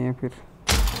लिए नहीं है फिर।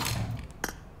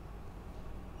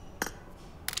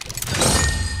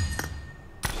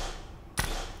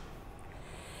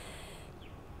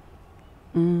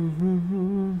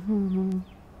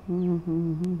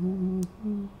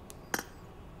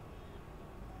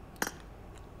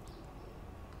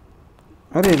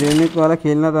 अरे रेनिक वाला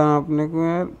खेलना था अपने को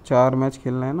यार, 4 मैच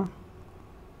खेलना है ना,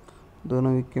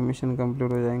 दोनों वीक के मिशन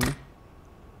कंप्लीट हो जाएंगे।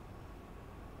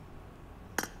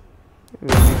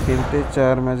 रेनिक खेलते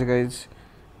 4 मैच गाइज,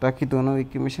 ताकि दोनों वीक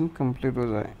के मिशन कंप्लीट हो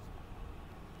जाए।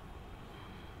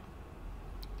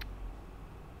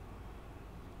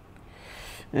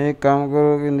 एक काम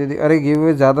करो कि दीदी, अरे गिव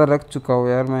अवे ज़्यादा रख चुका हूँ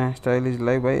यार मैं, स्टाइलिश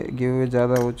लाइव भाई, गिव अवे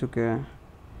ज़्यादा हो चुके हैं।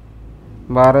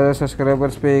 12,000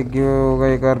 सब्सक्राइबर्स पे एक गिव अवे होगा,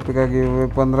 1 RP का गिव अवे,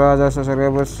 15,000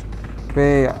 सब्सक्राइबर्स पे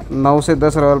 9 से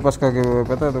 10 रॉयल पास का गिव अवे,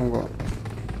 पता है तुमको?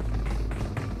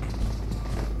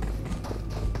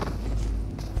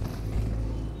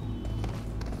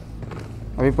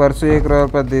 अभी परसों 1 रॉयल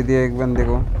पास दे दिया एक बंदे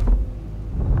को।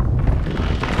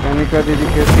 कनिका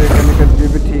दीदी कैसे? कनिका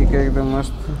दीदी भी ठीक है, एकदम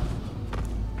मस्त।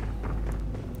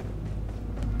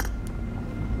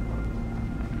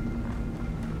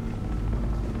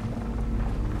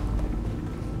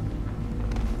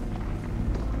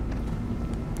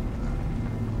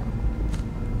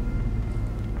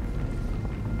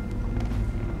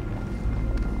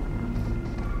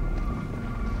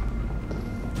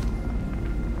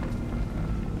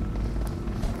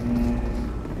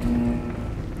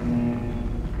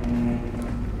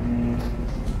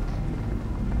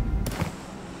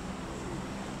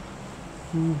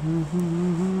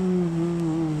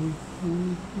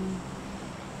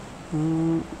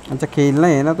 अच्छा खेलना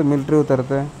है ना तो मिलिट्री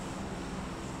उतरता है।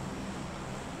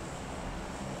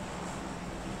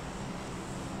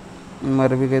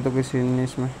 मर भी गए तो कोई सीन नहीं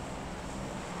इसमें।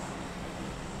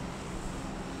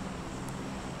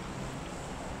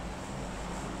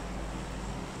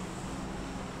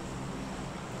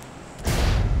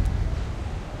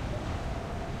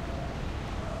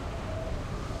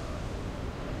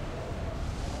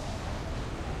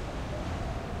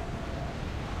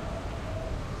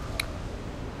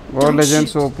 गॉड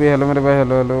लेजेंड्स ओपी, हेलो मेरे भाई,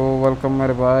 हेलो हेलो, वेलकम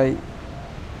मेरे भाई।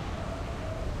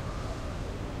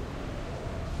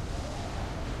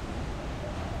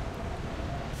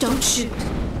 Don't shoot.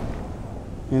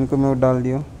 इनको मैं डाल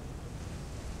दियो।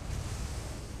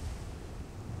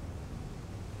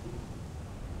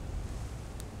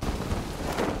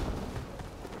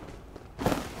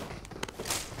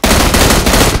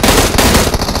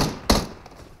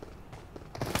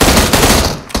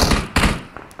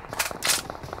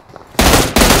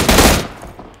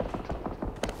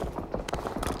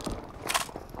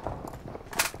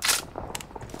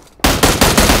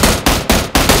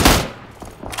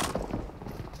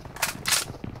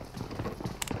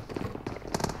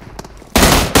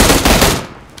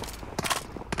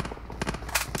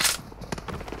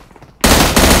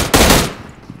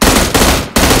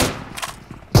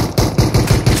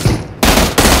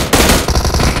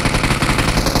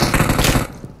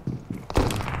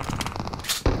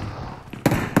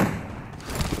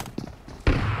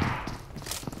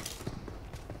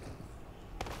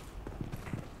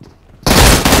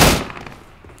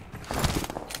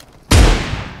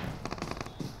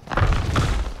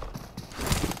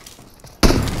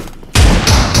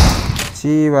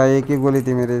 जी भाई, एक ही गोली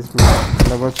थी मेरे इसमें,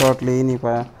 डबल शॉट ले ही नहीं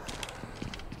पाया।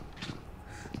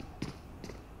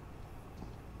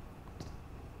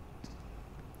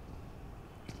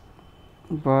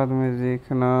 बाद में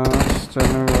देखना,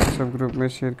 चैनल व्हाट्सएप ग्रुप में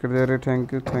शेयर कर दे रहे।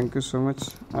 Thank you so much.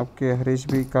 आपके हरीश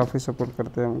भी काफ़ी सपोर्ट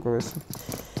करते हैं हमको वैसे।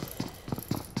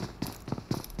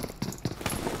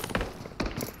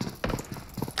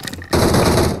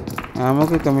 आमों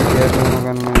की कमी क्या है दोनों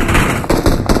गन में?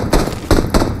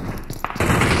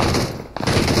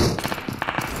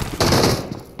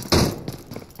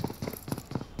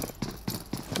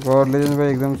 गॉड लेजेंड भाई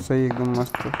एकदम सही, एकदम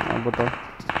मस्त। आप बताओ।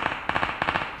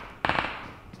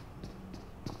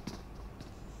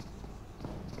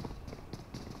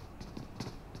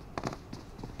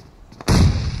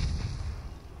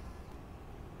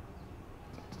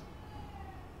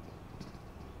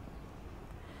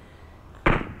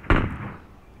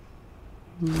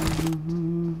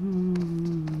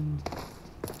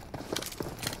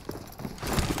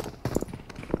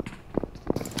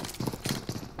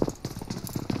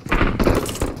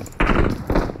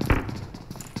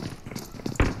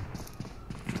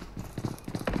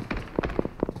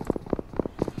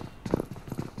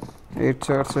 एट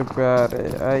शॉट से प्यार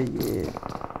है। आइए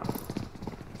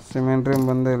सीमेंट्री में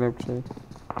बंदे लेफ्ट साइड।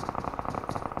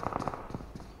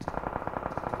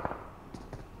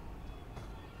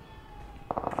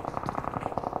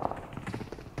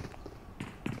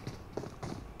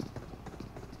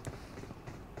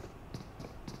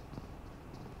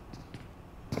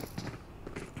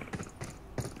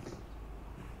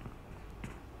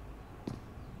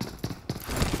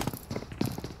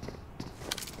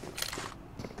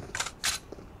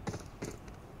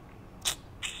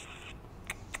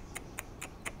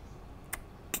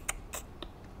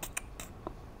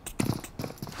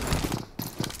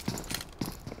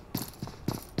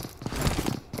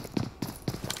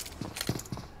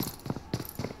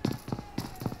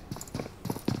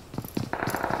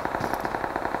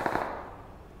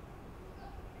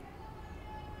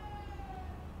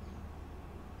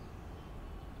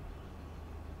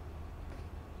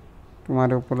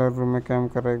 तुम्हारे ऊपर रूम में कैम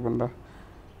कर रहा है एक बंदा।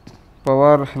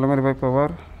 पवार, हेलो मेरे भाई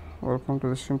Pawar, welcome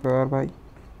to the stream Pawar भाई।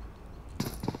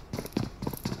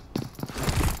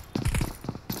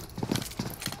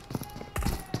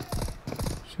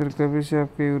 सर कभी से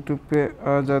आपके यूट्यूब पे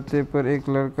आ जाते पर एक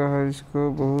लड़का है इसको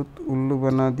बहुत उल्लू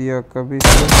बना दिया, कभी से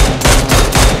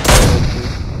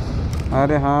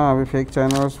अरे हाँ अभी फेक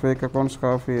चैनल्स फेक अकाउंट्स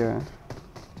काफ़ी है।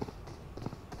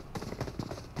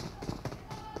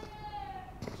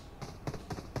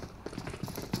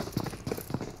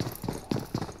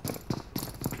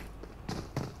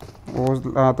 वो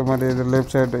हाँ तुम्हारे इधर लेफ्ट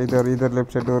साइड, इधर इधर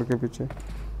लेफ्ट साइड डोर के पीछे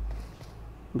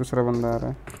दूसरा बंदा आ रहा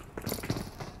है।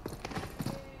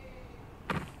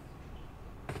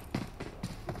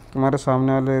 तुम्हारे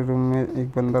सामने वाले रूम में एक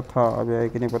बंदा था, अभी आया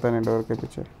कि नहीं पता नहीं, डोर के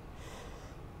पीछे।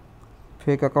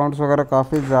 फेक अकाउंट्स वगैरह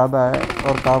काफ़ी ज़्यादा है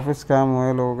और काफ़ी स्कैम हुए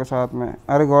हैं लोगों के साथ में।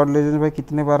 अरे गॉड लेजेंड भाई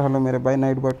कितने बार हेलो मेरे भाई,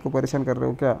 नाइट बर्ड को परेशान कर रहे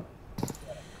हो क्या?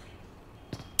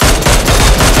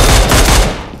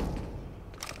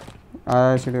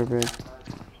 आया सीढ़ियों पे।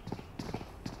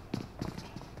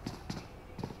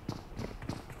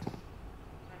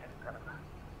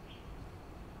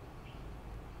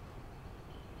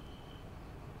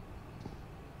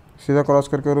 सीधा क्रॉस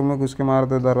करके रूम में घुस के मार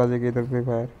दो दरवाजे के इधर फ्री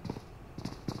फायर।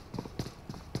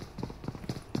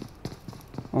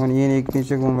 और ये एक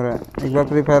नीचे घूम रहा है, एक बार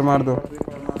फ्री फायर मार दो।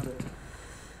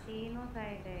 तीनों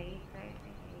साइड है, एक साइड है,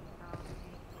 एक सामने,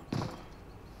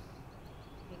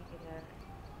 एक इधर।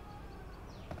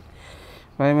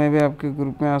 भाई मैं भी आपके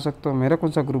ग्रुप में आ सकता हूँ? मेरा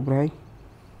कौन सा ग्रुप है भाई?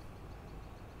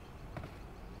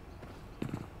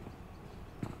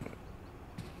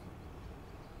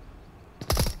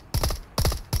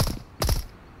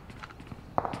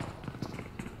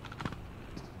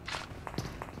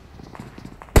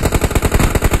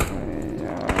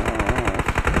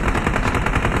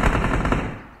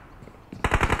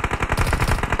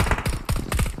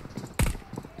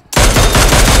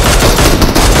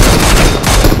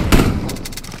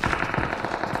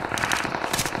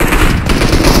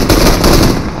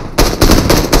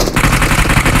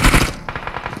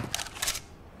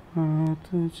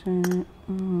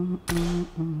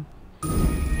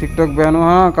 टिकटॉक बैन हुआ,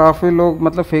 हाँ काफ़ी लोग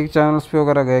मतलब फेक चैनल्स पे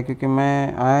वगैरह गए, क्योंकि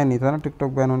मैं आया नहीं था ना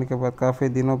टिकटॉक बैन होने के बाद। काफ़ी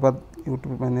दिनों बाद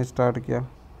यूट्यूब मैंने स्टार्ट किया,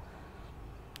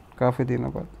 काफ़ी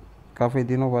दिनों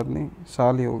बाद नहीं,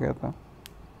 साल ही हो गया था।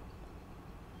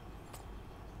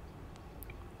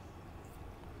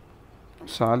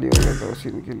 साल ही हो गया था उस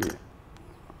सीन के लिए।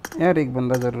 यार एक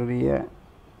बंदा ज़रूरी है।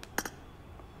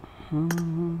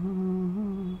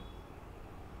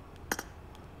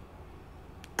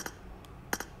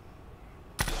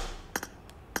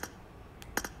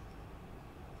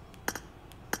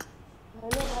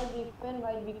 हेलो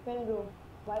भाई बिग फैन ब्रो,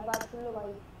 भाई बात सुन लो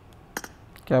भाई।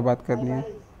 क्या बात करनी है?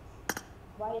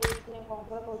 भाई इसने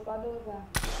कॉन्फर पहुंचा दो क्या?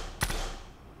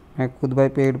 मैं खुद भाई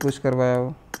पेड पुश करवाया हो।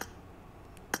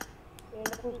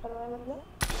 पेड पुश करवाया मतलब?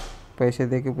 पैसे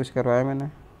दे के पुश करवाया मैंने।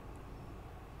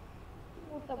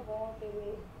 वो तो बहुत है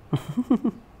भाई।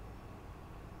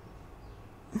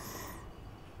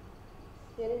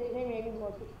 तेरे जैसे मैं भी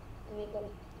बहुत निकल।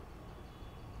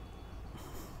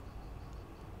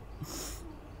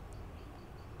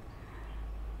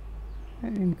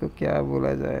 इनको क्या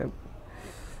बोला जाए,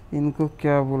 इनको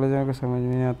क्या बोला जाए, को समझ में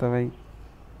नहीं आता भाई।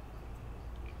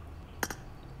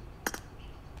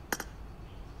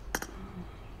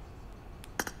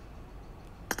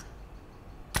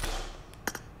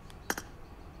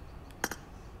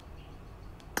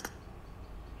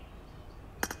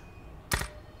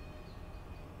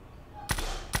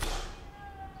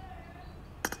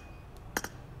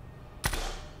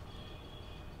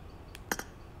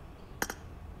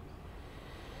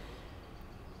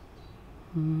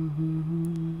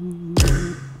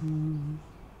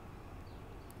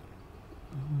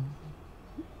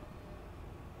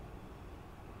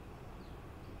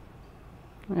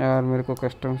 यार मेरे को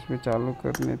कस्टम्स भी चालू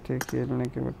करने थे, खेलने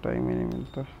के बाद टाइम ही नहीं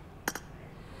मिलता।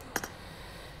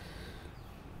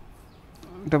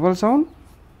 डबल साउंड,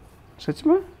 सच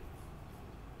में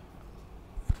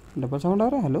डबल साउंड आ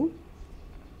रहा है? हेलो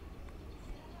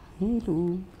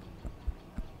हेलो,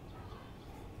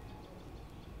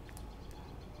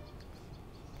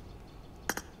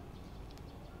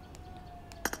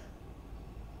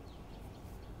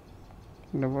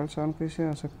 डबल साउंड कैसे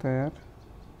आ सकता है यार?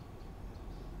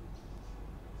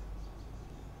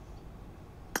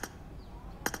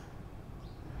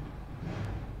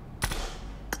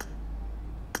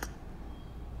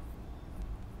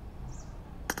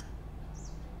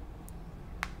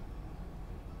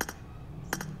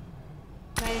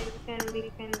 बिग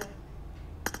फैन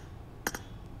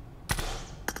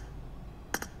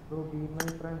तो भी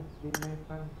friends, be my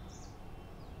friend.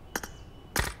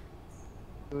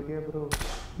 Surya bro,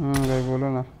 भाई बोलो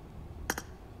ना।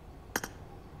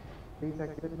 please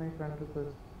accept my friend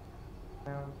request.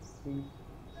 Now, please.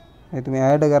 भाई तुम्हें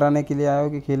ऐड कराने के लिए आए हो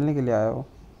कि खेलने के लिए आए हो?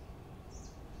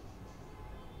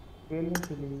 खेलने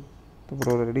के लिए। तो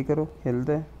प्रो रेडी करो,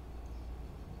 खेलते हैं।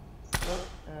 Bro,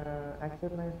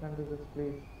 accept my friend request,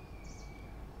 please.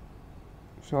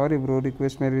 Sorry bro,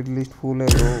 request मेरी लिस्ट फुल है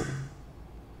bro.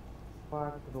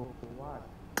 What bro? What?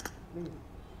 Please.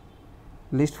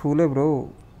 List full है bro.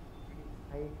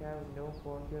 I have no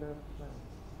phone your friend.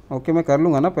 Okay मैं कर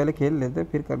लूँगा ना, पहले खेल लेते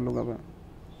फिर कर लूँगा मैं।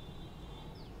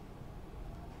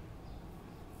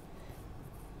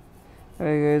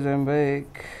 Hey guys, I'm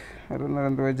back.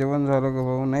 Arun भाई जेवण झालं का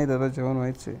भाऊ? नाही दादा, जेवण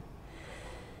व्हायचे।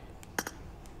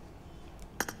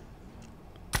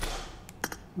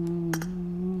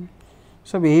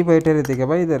 सब यही बैठे रहते क्या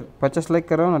भाई इधर? 50 लाइक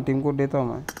कराओ ना, टीम कोड देता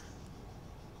हूँ मैं।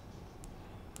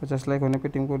 50 लाइक होने पे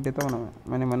टीम कोड देता हूँ ना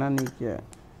मैंने मना नहीं किया है।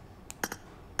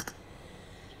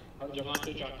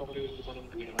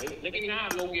 लेकिन यहाँ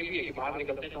लोग ये भी है कि बाहर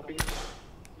निकलते हैं शॉपिंग।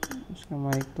 उसका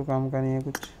माइक तो काम का नहीं है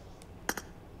कुछ।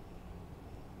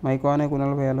 माइक ऑन है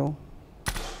कुणाल भाई? Hello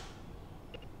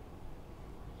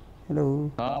hello.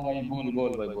 हाँ भाई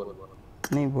बोल भाई बोल।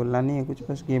 नहीं बोलना नहीं है कुछ,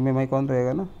 बस गेम में माइक ऑन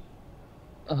रहेगा ना।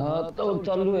 हाँ तो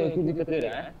चालू है, कोई दिक्कत नहीं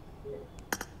है।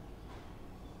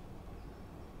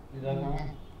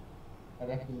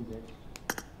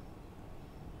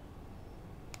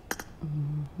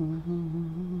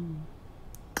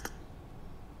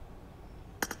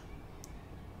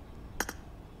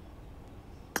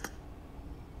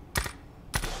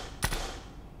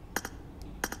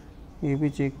 ये भी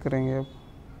चेक करेंगे अब।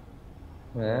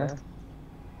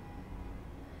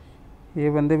 ये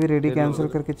बंदे भी रेडी कैंसिल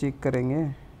करके चेक करेंगे।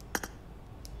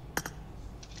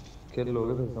 खेल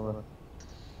लोगे फिर समझ।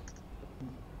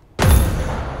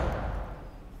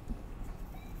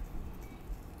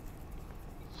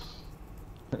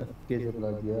 कैसे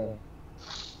लग गया?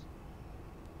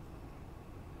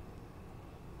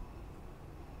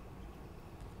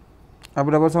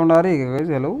 अब डबल साउंड आ रही है गाइस?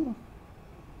 हेलो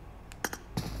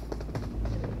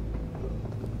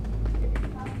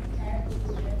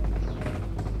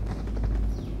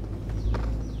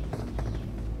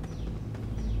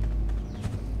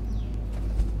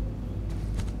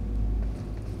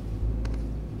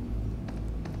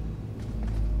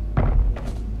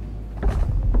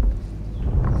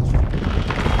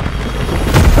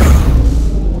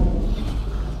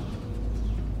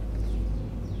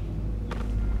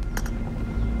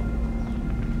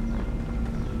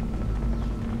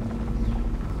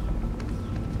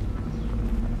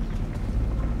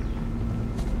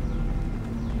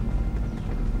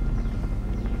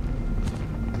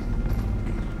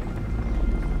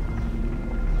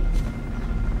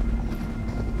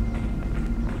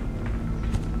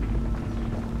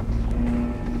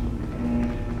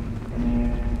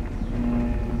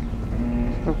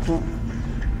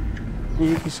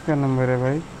ये किसका नंबर है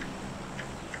भाई?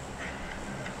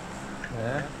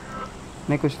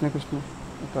 नहीं कुछ नहीं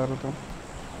उतारो तो।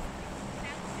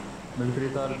 मिलिट्री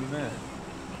तार भी में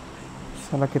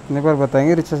साला कितने बार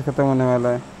बताएंगे रिचार्ज खत्म होने वाला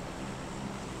है।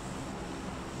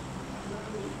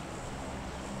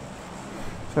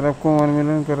 सर आपको 1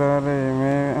 मिलियन करा रहे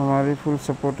मैं, हमारी फुल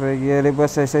सपोर्ट रहेगी। अरे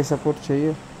बस ऐसा ही सपोर्ट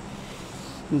चाहिए,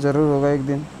 ज़रूर होगा एक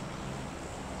दिन।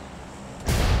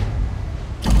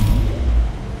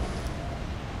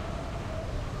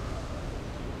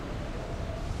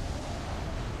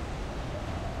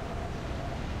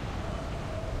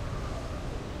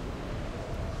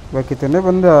 भाई कितने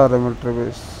बंदे आ रहे हैं मिलिट्री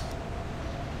बेस?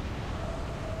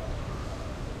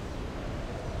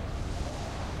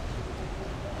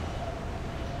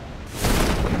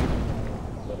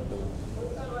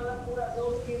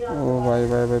 ओ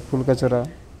भाई फुल कचरा।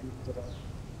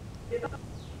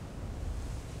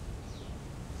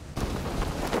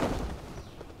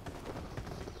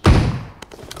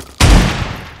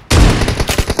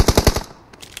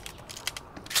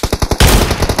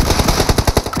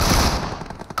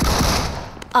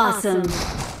 Awesome.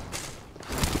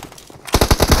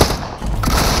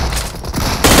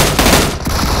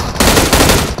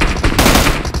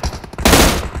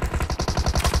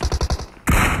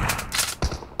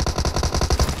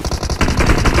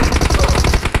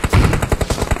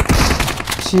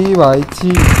 छी भाई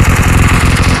छी,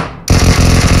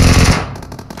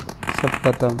 सब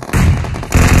खत्म।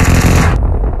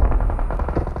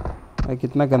 भाई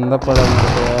कितना गंदा पड़ा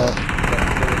मेरे को यार।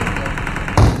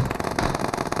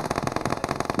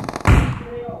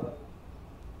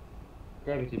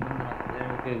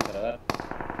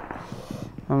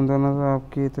 हम दोनों तो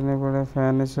आपके इतने बड़े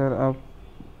फैन हैं सर, आप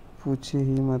पूछे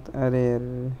ही मत। अरे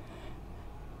अरे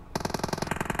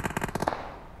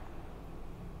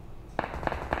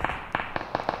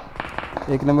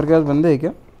एक नंबर के पास बंदे है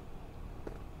क्या?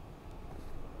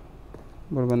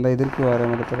 बड़ा बंदा इधर क्यों आ रहा है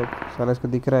मेरे तरफ? साला इसको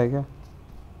दिख रहा है क्या?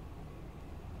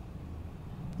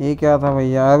 ये क्या था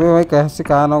भैया? अबे भाई कैसे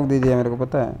कहाँ नॉक दे दिया मेरे को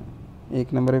पता है?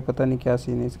 एक नंबर पे पता नहीं क्या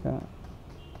सीन है इसका।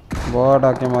 बॉट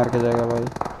आके मार के जाएगा भाई।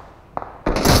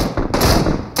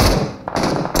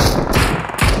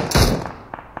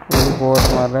 बॉट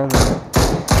मार रहा है,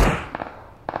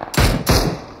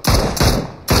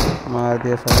 मार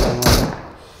दिया साला मार।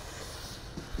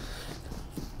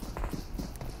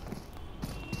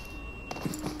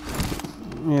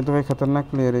 ये तो भाई खतरनाक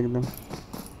प्लेयर है एकदम।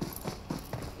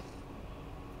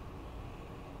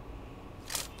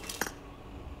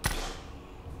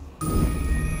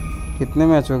 कितने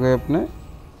मैच हो गए अपने?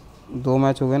 2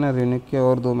 मैच हो गए ना रीनिक के,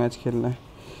 और 2 मैच खेलना है।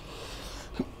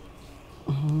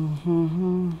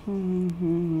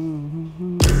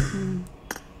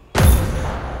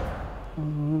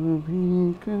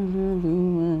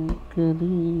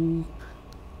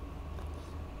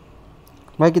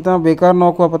 भाई कितना बेकार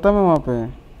नॉक हुआ पता है मैं वहाँ पे?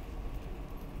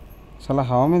 साला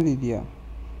हवा में दे दिया।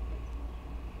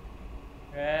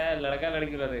 लड़का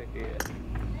लड़की वाला देखती है।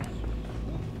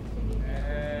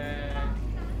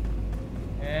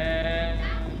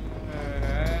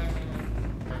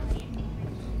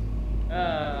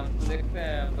 तो देखते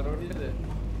हैं तो रोटी दे।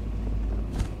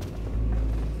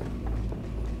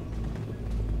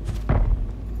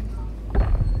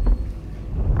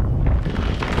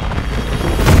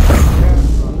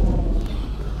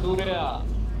 सूर्या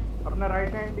अपना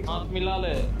राइट हैंड हाथ मिला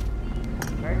ले।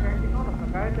 राइट हैंड दिखाओ ना,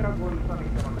 क्या है तेरा गोल सा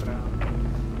नहीं चमक रहा है?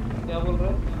 क्या बोल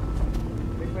रहे?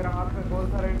 देख मेरा हाथ में गोल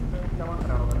सा रेड चमक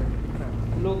रहा होगा।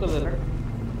 ब्लू कलर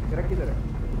तेरा किधर है?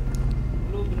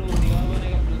 ब्लू ब्लू दीवार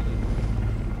बनेगा ब्लू से।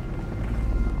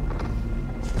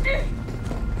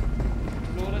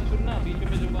 ब्लू वाला चुनना, बीच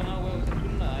में जो बना हुआ है उसे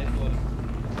चुनना है इस वाला।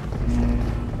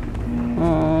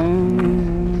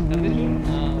 कर दे चुन।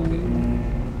 हाँ हो गया।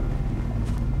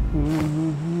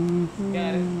 क्या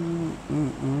है?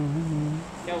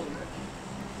 क्या हो गया?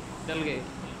 चल गए।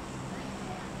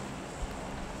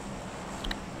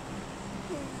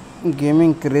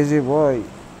 Gaming crazy boy.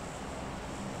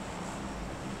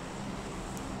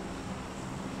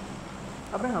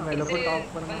 अबे हमें लोगों टॉप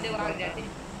पर बंदे भाग जाते।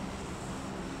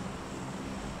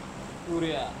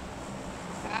 सूर्या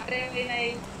अरे भी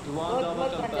नहीं, जुबान ज्यादा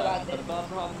चलता है। सरदार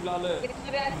साहब बुला ले। कितने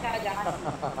भी अच्छा जान।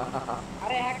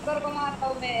 अरे हैकर को मारता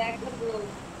हूँ मैं, हैकर को।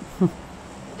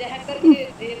 मुझे हैकर की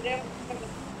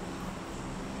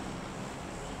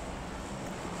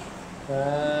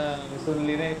सुन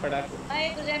ली नहीं पटाखे। नहीं,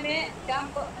 तुझे मैं शाम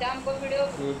को वीडियो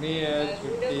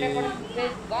रिकॉर्ड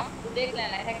भेज दूंगा, तू देख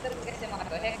लेना हैकर को कैसे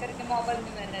मारता है। हैकर के मोबाइल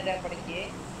में मैंने रिकॉर्ड किए।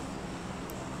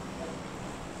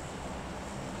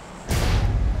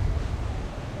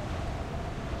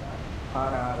 आ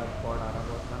रहा स्पॉट आ रहा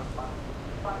बहुत।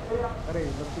 अरे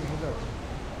इधर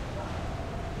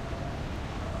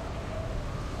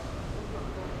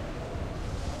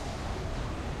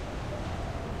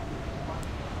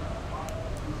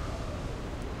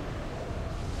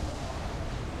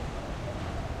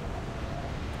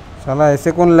साला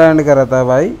ऐसे कौन लैंड करा था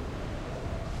भाई?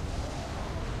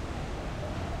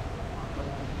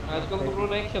 आजकल तो प्रो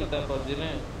नहीं खेलता है पबजी ने।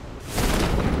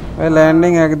 भाई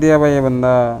लैंडिंग हैक दिया भाई ये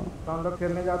बंदा। तो हम लोग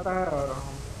खेलने जाता है और हम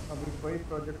अभी कोई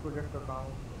प्रोजेक्ट कर रहा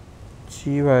हूँ।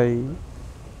 जी भाई।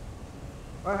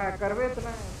 और हैकर भी इतना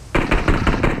है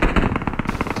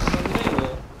बंद नहीं हुआ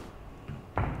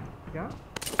क्या?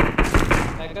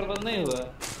 हैकर बंद नहीं हुआ।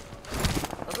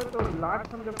 अबे तो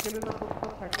लास्ट हम जब खेले थे तो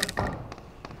हैकर था।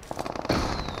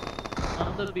 हम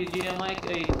तो BGMI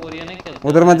कोरिया नहीं खेलते।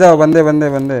 उधर मत जाओ, बंदे बंदे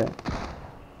बंदे।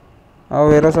 आओ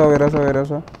वेरोस आओ वेरोस आओ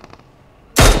वेरोस आओ।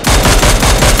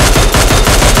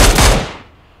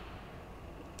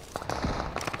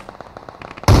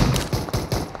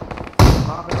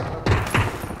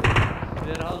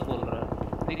 वेयरहाउस बोल रहा है,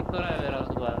 दिख तो रहा है वेयरहाउस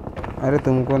बाहर। अरे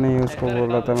तुमको नहीं, उसको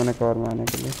बोल रहा था मैंने कवर मारने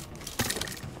के लिए।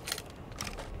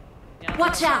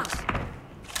 Watch out!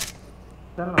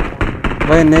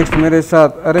 भाई नेक्स्ट मेरे साथ।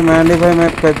 अरे मैंने भाई मैं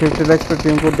 50 लाख पे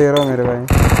टीम को दे रहा हूँ मेरे भाई।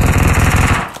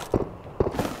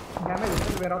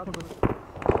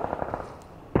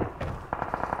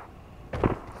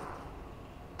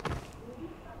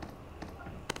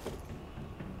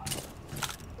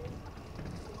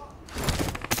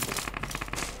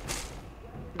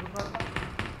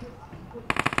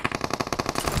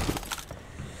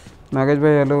 नागेश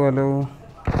भाई हेलो हेलो।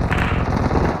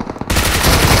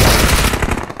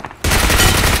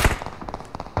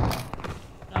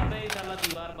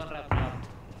 दीवार बन रहा है अपने आप।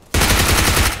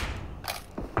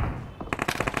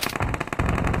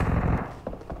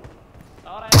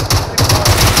 और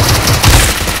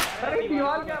अरे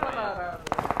दीवार क्या बना रहा है?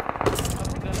 अब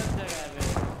गलत जगह है बे।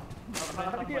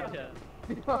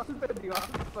 दीवार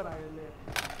पे बनाए ले।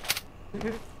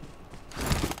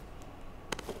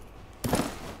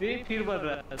 फिर बन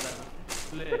रहा है सर।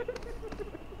 ले।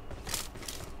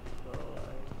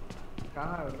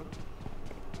 कहाँ है वो?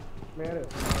 मेरे।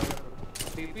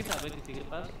 टीपी था बे किसी के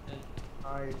पास।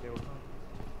 हाँ ये ले वो।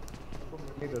 वो मिल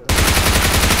नहीं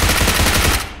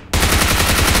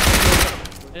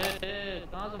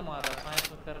कहाँ से मार रहा है? साइंस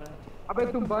में कर रहा है। अबे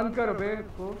तुम बंद करो बे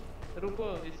इसको। रुको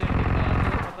इसे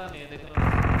पता नहीं है देख लो।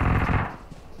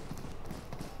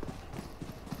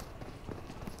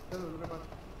 चलो दूसरे पास।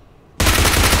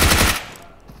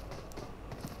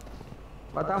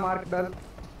 बता मार्क डल।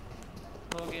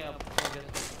 हो गया अब हो गया।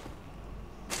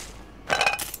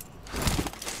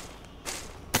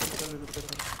 चलो दूसरे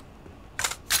पास।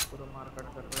 पूरा मार्केट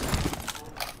कर रहे हैं।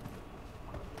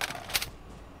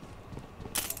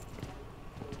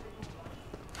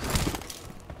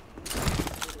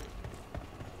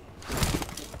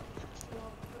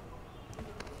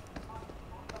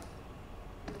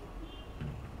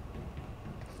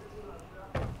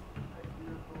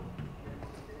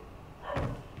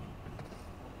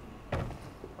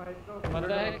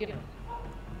 बंदा है कि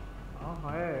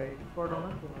हाँ है स्क्वाड होना।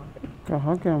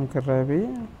 कहाँ काम कर रहा है भैया?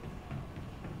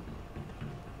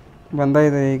 बंदा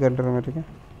इधर यही कंट्रोल में ठीक है।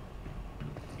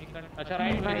 अच्छा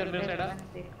राइट में इधर साइड आ।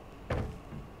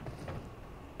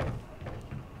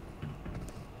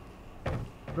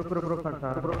 रुक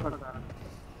खड़ा।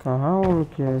 कहाँ और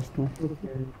किया है इसने?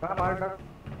 कहाँ मार डाल?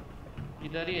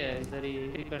 इधर ही है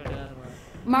कंटेनर में।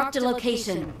 Marked a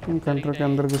location. कंट्रोल के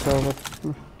अंदर घुसा होगा।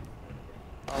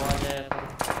 आवाज है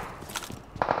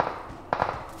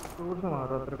दूर से मार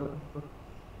रहा तेरे को।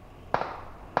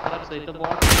 तरफ से तो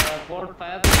बॉट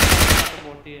फायर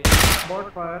बॉट ही है। बॉट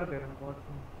फायर दे रहा है बॉट।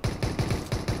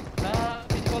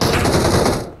 इसको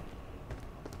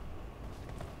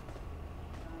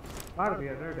मार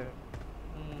दिया रेड है।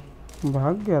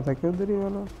 भाग गया था क्या उधर ही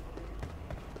वाला?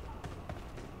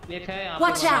 एक है यहाँ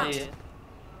Watch out!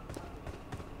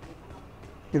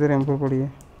 इधर एम्पो पड़ी है।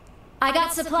 I got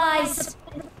supplies.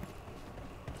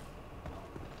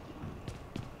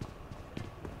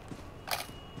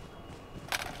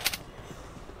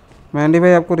 मैंडी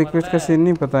भाई आपको रिक्वेस्ट का सीन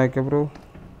नहीं पता है क्या ब्रो?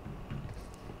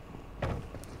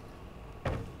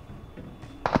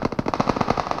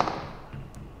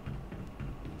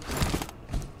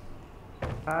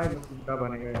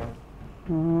 बनेगा यार।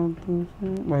 हाँ तो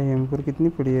भाई एम्पोर कितनी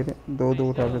पड़ी है रे? दो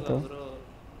उठा लेता हूँ।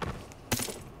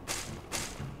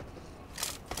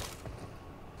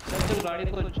 चल गाड़ी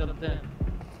को चलते हैं।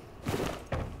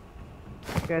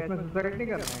 कैश में सुसाइड नहीं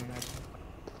करना है।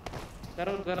 कर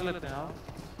लेते हैं।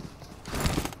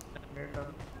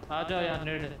 आ जाओ यहाँ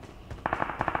नेड है।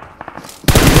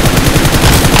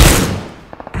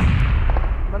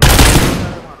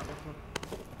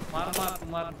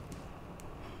 मार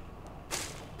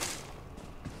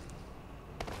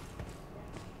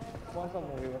कौन सा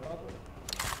मूवी बता दो।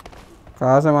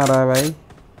 कहाँ से मारा है भाई?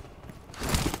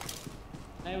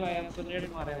 नहीं भाई हम तो नेट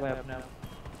मारे भाई अपने आप।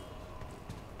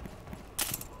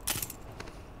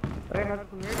 अरे हाँ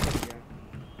तू नेट कर गया।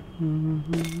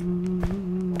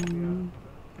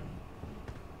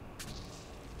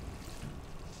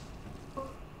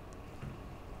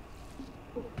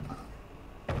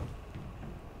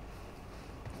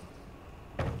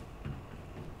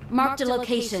 Marked a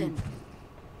location.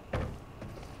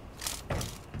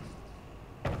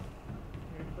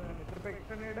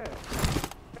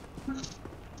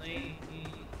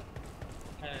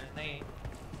 नहीं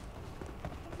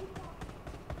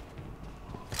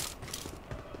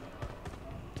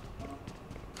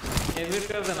एविट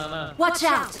कर देना ना। Watch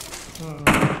out!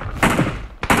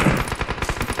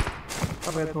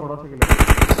 अबे थोड़ा सा गिला।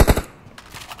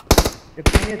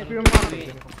 इतनी एचपी में मार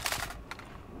देते हैं।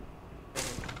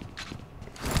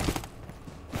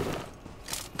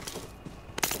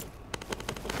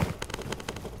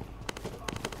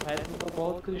 भाई तुमको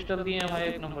बहुत क्रिस्टल दिए हैं भाई।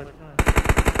 एक नंबर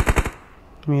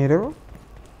मेरे को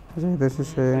अच्छा इधर से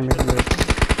सेकंड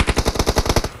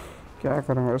क्या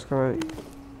करूँगा उसका भाई?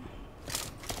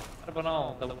 बनाओ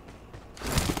तब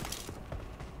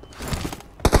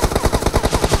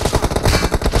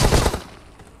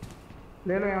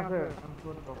ले लो यहाँ से। हम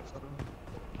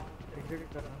एग्जिट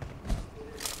कर रहे हैं।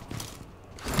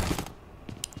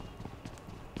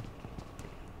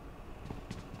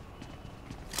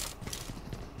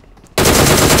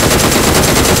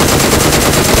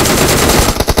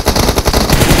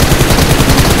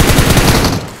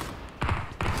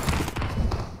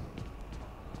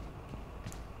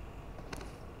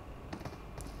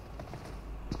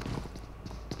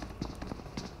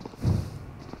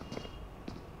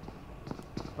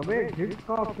 अबे हिट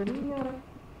का ऑप्शन ही नहीं आ रहा।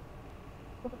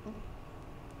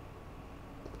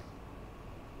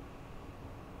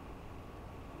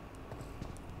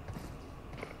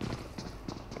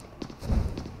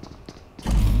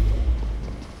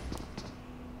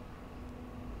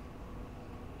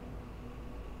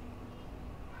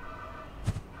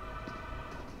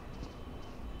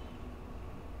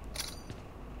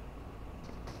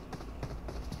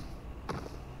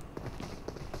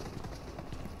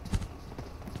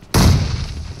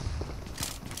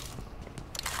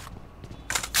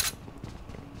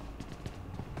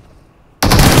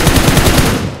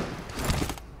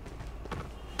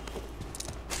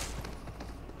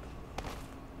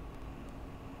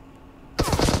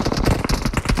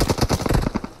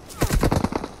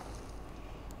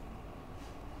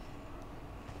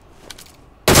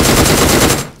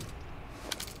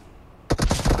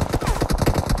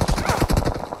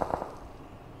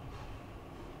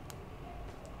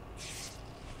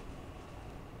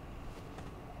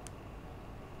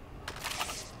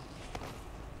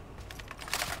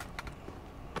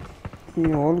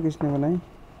 ये हॉल किसने बनाई?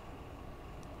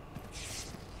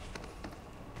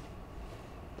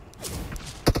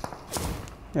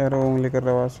 यार वो उंगली कर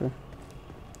रहा से।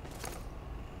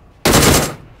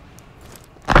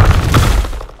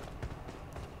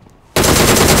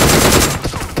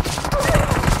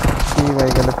 भाई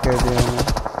गलत कह दिया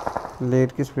मैंने।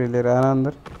 लेट की स्प्रे ले रहा है ना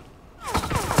अंदर।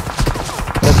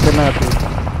 टच करना आती है,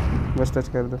 बस टच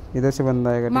कर दो। इधर से बंदा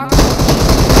आएगा।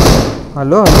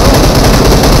 हेलो हेलो,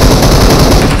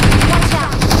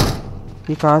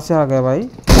 ये कहाँ से आ गया भाई?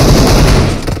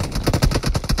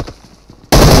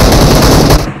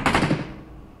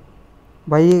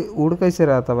 भाई ये उड़ कैसे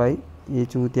रहा था भाई? ये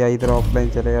चूतिया इधर ऑफलाइन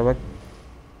चलेगा भाई।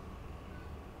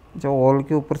 जो वॉल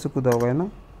के ऊपर से कूदा हुआ है ना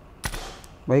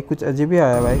भाई, कुछ अजीब ही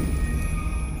आया भाई।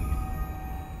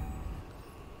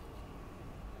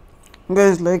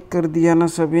 गाइस लाइक कर दिया ना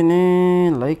सभी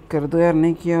ने? लाइक कर दो यार,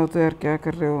 नहीं किया हो तो यार क्या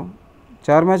कर रहे हो?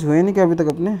 4 मैच हुए नहीं क्या अभी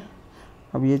तक अपने?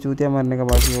 अब ये चूतिया मारने का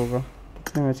बाकी होगा।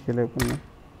 कितने मैच खेले अपन ने?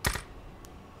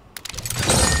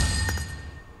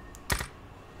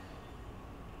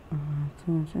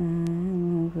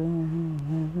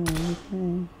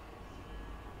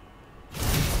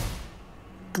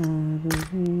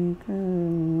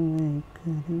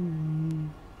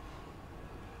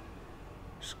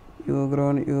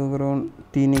 यूग्रोन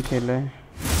 3 ही खेला है,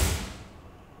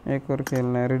 एक और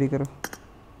खेलना है। रेडी करो।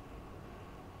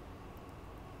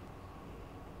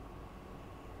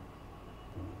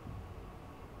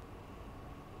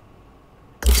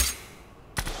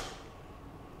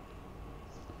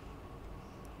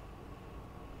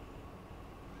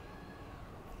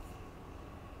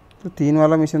 तो 3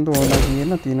 वाला मिशन तो होना चाहिए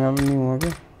ना? 3 वाला नहीं हुआ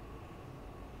क्या?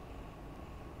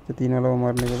 तो 3 वाला वो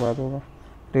मारने के बाद होगा।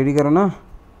 रेडी करो ना।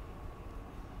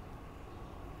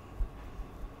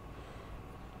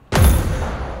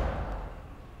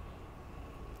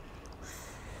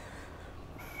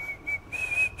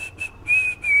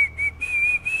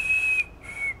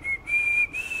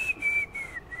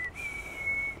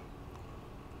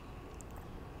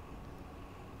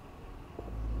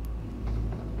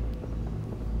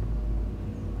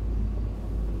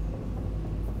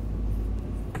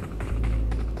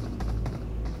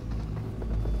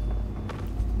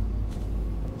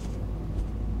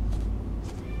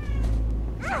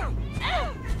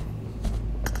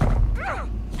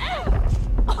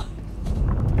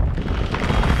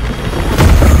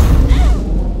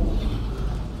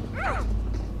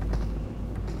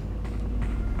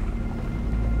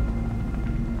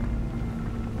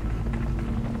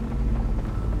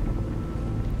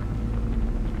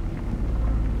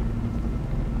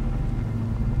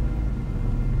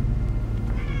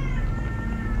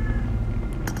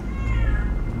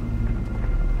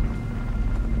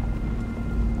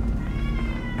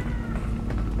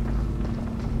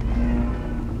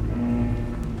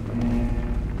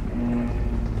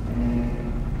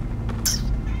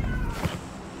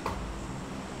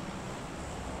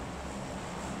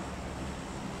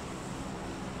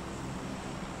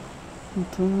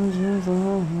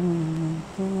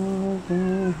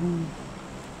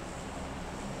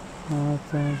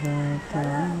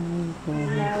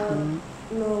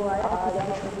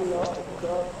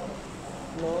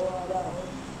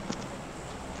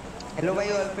 हेलो भाई,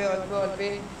 ऑल पे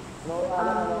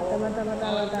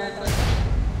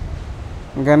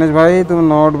गणेश भाई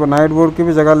तुम नाइट बोर्ड की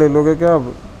भी जगह ले लोगे क्या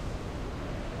अब?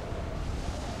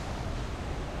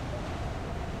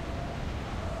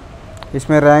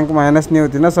 इसमें रैंक माइनस नहीं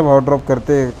होती ना, सब हॉट ड्रॉप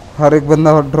करते, हर एक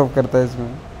बंदा हॉट ड्रॉप करता है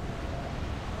इसमें।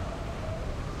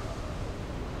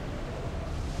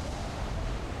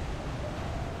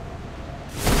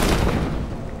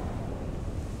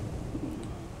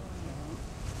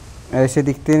 ऐसे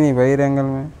दिखते नहीं भाई एंगल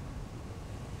में।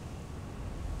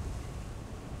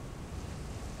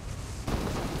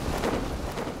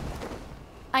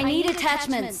 I need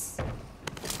attachments.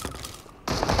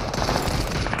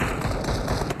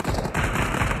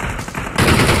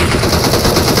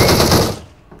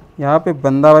 यहाँ पे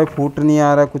बंदा भाई फूट नहीं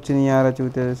आ रहा, कुछ नहीं आ रहा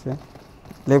चूते जैसे।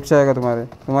 लेफ्ट से आएगा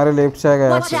तुम्हारे लेफ्ट से आएगा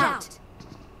यहाँ Watch से। out.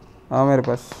 हाँ मेरे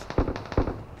पास।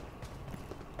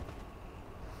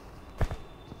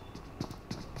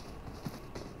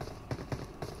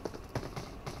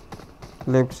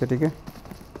 लेफ्ट से, ठीक है।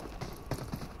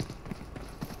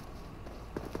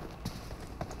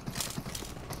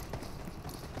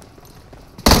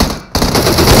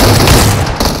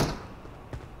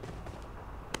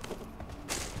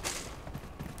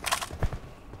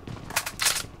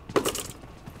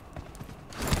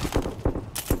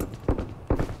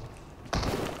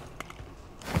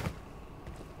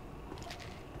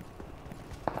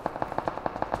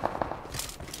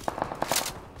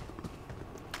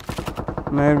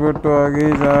 नाइट बोट तो आगे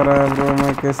ही जा रहा है ब्रो,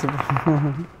 मैं कैसे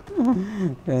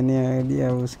एनी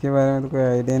आइडिया उसके बारे में तो कोई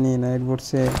आइडिया नहीं। नाइट बोट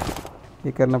से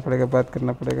ये करना पड़ेगा, बात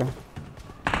करना पड़ेगा।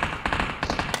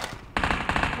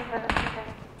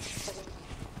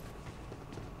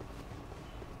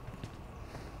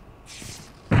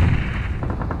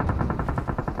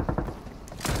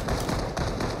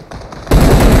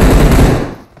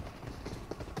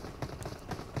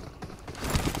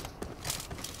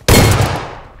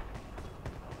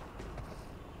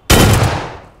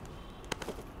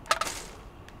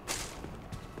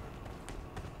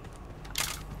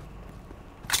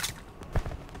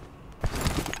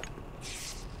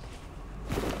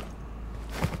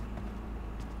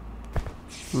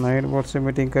 नाइट बोट से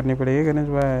मीटिंग करनी पड़ेगी गणेश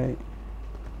भाई।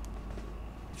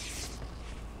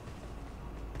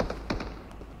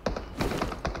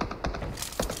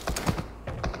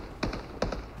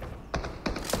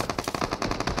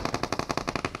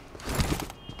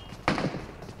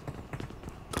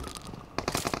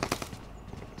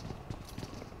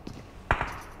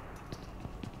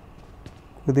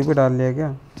 खुद ही पे डाल लिया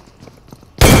क्या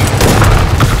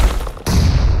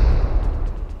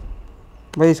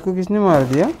भाई? इसको किसने मार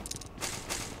दिया?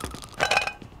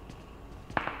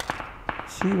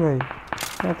 शी भाई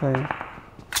क्या था ये?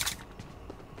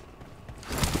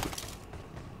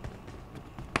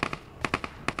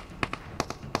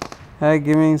 है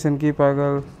गेमिंग सनकी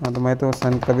पागल। हाँ तो मैं तो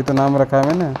सन तभी तो नाम रखा है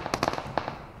मैंने।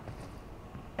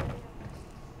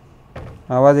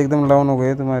 आवाज़ एकदम डाउन हो गई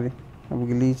है तुम्हारी। अब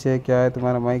ग्लीच है क्या है,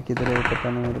 तुम्हारा माइक किधर है पता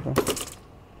नहीं मेरे को।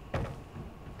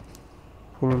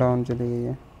 फुल डाउन चली गई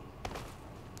है।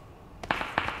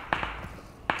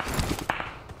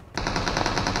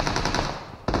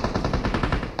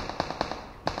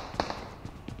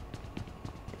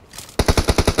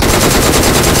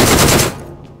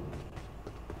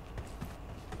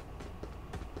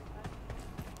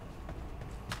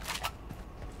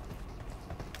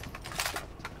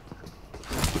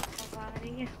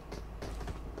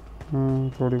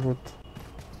 थोड़ी बहुत।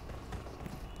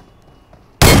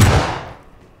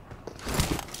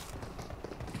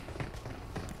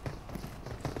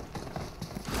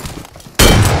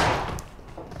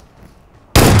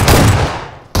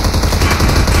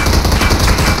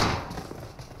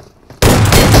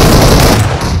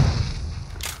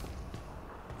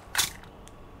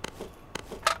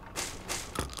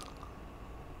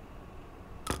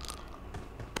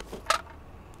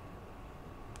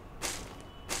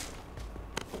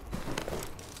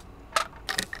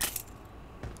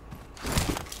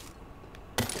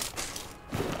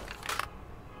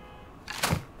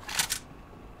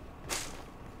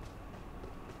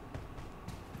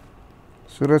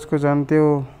 सूरज को जानते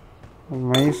हो?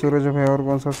 मैं ही सूरज भाई, और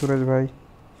कौन सा सूरज भाई?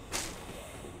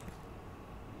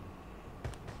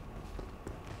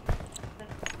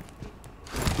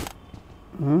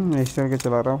 इस तरह के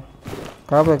चला रहा हूँ।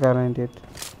 कहाँ पे कार 98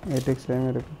 8x है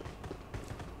मेरे को।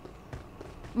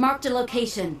 Marked a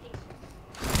location.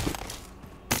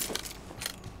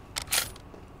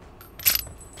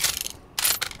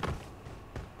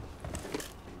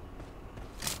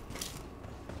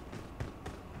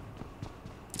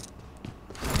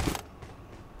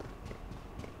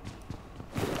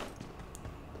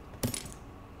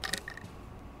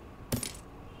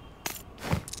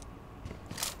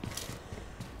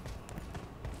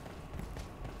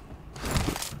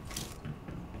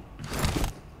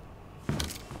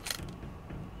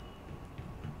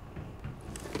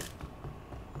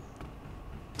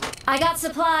 I got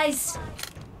supplies.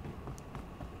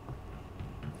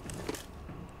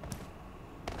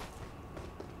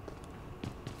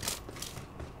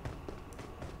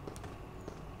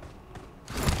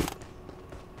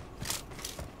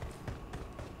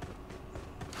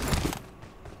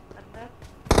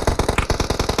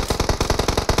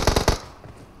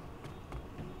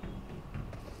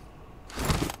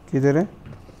 किधर है?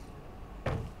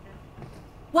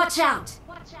 Watch out!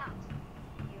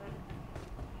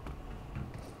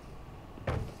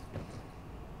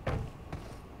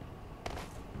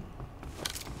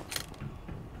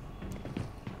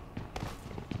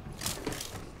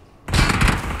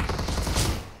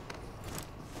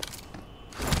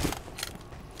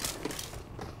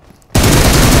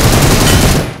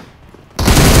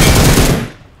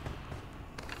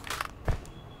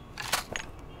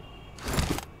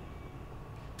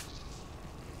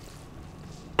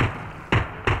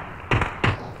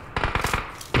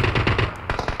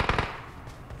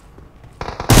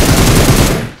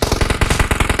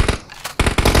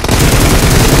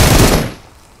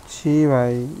 छी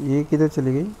भाई, ये किधर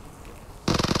चली गई?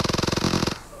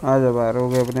 आ जा बाहर, हो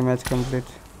गया अपने मैच कंप्लीट।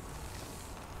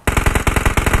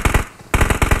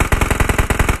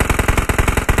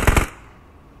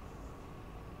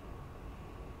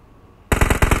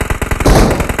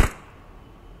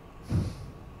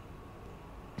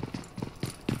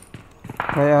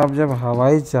 भाई आप जब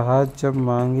हवाई जहाज़ जब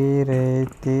मांग ही रहे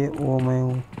थे वो मैं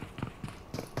हूँ।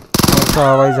 कौन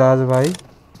सा हवाई जहाज़ भाई?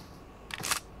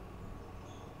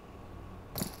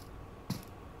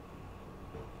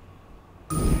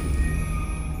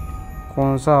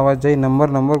 कौन सा आवाज़ चाहिए?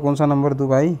 नंबर कौन सा नंबर दूँ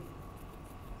भाई?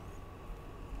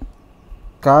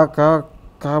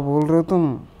 का बोल रहे हो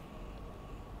तुम?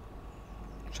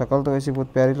 शक्ल तो ऐसी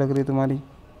बहुत प्यारी लग रही है तुम्हारी,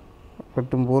 पर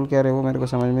तुम बोल क्या रहे हो मेरे को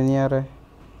समझ में नहीं आ रहा है।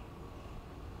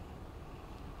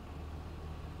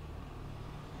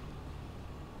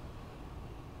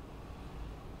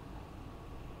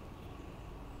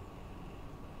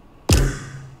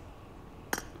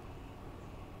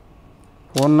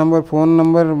 फ़ोन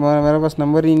नंबर मेरे पास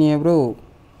नंबर ही नहीं है ब्रो।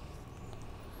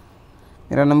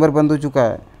 मेरा नंबर बंद हो चुका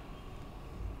है।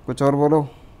 कुछ और बोलो।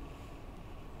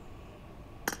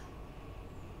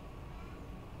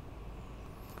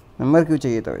 नंबर क्यों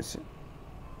चाहिए था वैसे?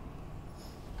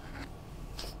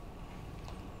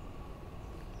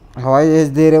 हवाई जहाज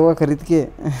दे रहे हो खरीद के?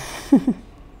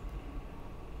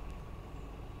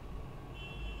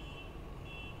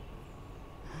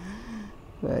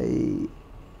 भाई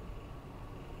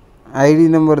आईडी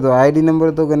नंबर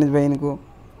दो गणेश भाई इनको।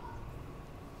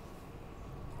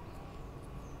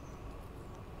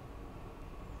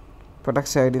 फटक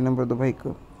से आईडी नंबर दो भाई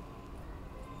को।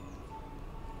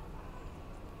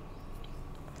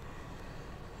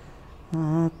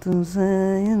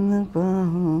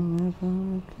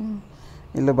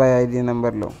 लो भाई आईडी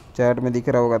नंबर लो, चैट में दिख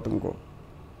रहा होगा तुमको।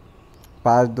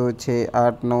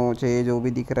 526896 जो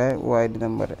भी दिख रहा है वो आईडी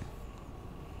नंबर है।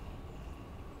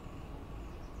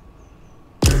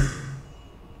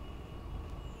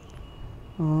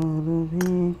 और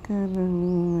भी कर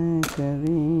लूं मैं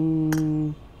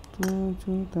कभी तो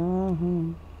जुदा हूँ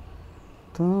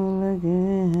तो लगे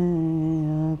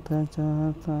हैं आता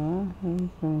चाहता है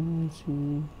पहुँची।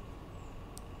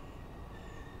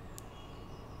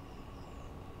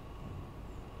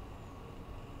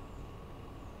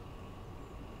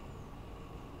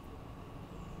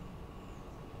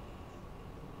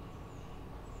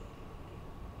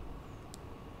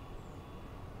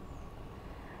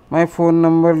 मैं फ़ोन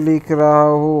नंबर लिख रहा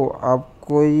हूँ, आप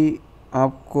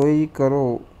कोई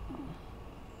करो।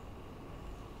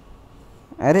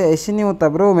 अरे ऐसे नहीं होता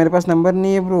ब्रो, मेरे पास नंबर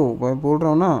नहीं है ब्रो। मैं बोल रहा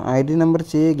हूँ ना आईडी नंबर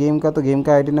चाहिए गेम का, तो गेम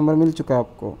का आईडी नंबर मिल चुका है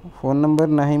आपको। फ़ोन नंबर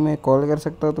ना ही मैं कॉल कर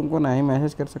सकता हूँ तुमको, ना ही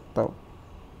मैसेज कर सकता हूँ।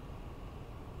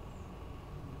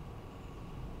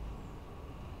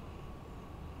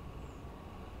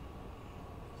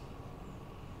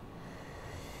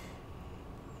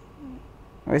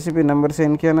 वैसे भी नंबर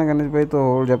सेंड किया ना गणेश भाई,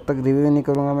 तो जब तक रिव्यू नहीं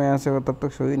करूँगा मैं यहाँ से, वो तब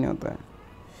तक शो ही नहीं होता है।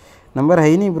 नंबर है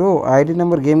ही नहीं ब्रो। आईडी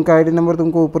नंबर, गेम का आईडी नंबर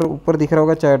तुमको ऊपर ऊपर दिख रहा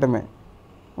होगा चैट में।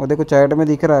 वो देखो चैट में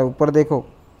दिख रहा है, ऊपर देखो।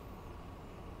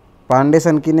 पांडे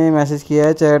सनकी ने मैसेज किया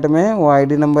है चैट में, वो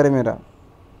आईडी नंबर है मेरा।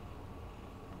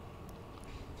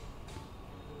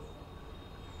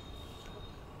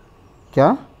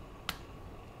 क्या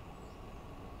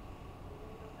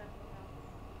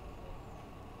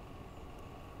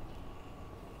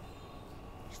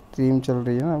स्ट्रीम चल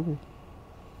रही है ना अभी?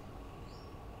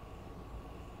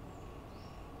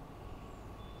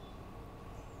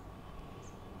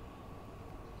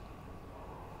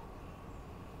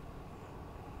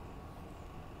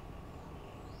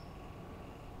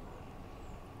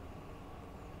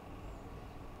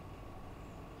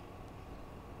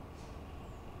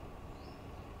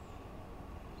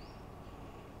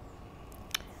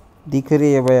 दिख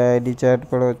रही है भाई आईडी, चैट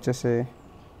पढ़ो अच्छे से।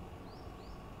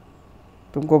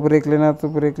 तुमको ब्रेक लेना तो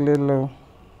ब्रेक ले लो,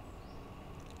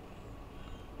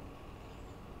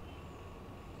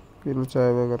 पी लो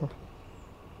चाय वगैरह।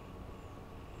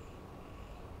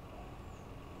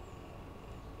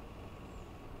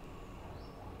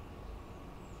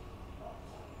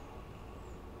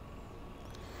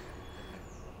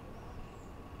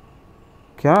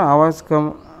 क्या आवाज़ कम?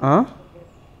 हाँ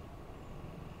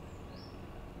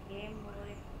गेम मोड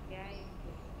क्या है,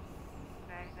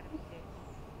 ट्राई करके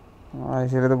देखो। हाँ,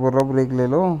 इसलिए तो बोल रहा हूँ ब्रेक ले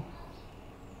लो।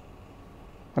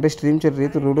 अरे स्ट्रीम चल रही है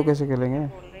तो अरे लूडो मैं कैसे तुमसे खेलेंगे?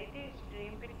 बोल रही थी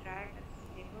स्ट्रीम पे ट्राई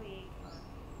करके देखो एक बार।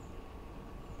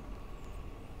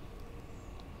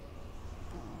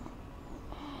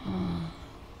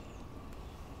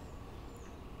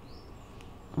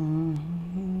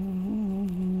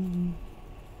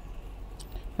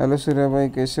 हेलो सूर्या भाई,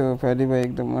 कैसे हो? फैली भाई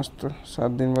एकदम मस्त।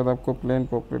 7 दिन बाद आपको प्लेन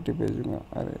पॉपुलरिटी भेजूंगा।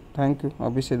 अरे थैंक यू,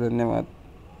 अभी से धन्यवाद।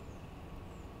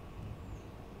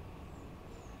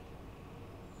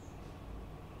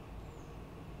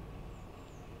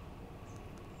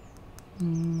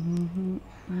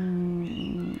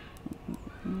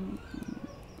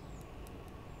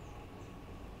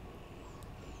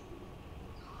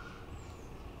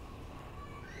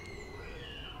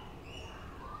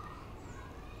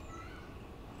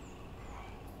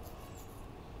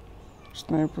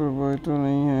 स्नाइपर बॉय तो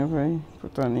नहीं है भाई,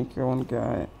 पता नहीं कौन क्या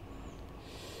है।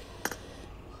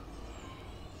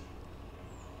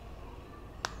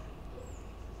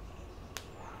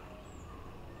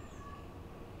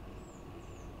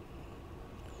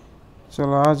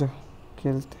 चलो आ जाओ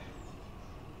खेलते।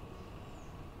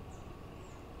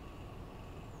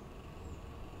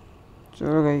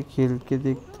 चलो भाई खेल के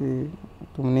देखते।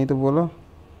 तुमने ही तो बोला। मेरा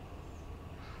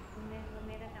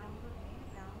मेरा डाउनलोड नहीं है,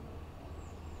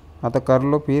 डाउनलोड हाँ तो कर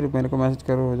लो, फिर मेरे को मैसेज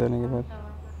करो हो जाने के कौन बाद। सा वाला?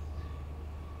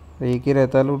 तो एक ही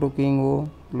रहता है लूडो किंग, वो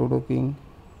लूडो किंग।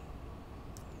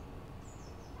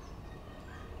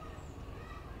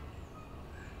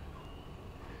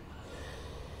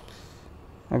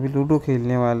 अभी लूडो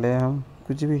खेलने वाले हैं हम,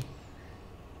 कुछ भी।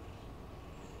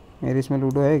 मेरे इसमें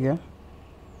लूडो है क्या?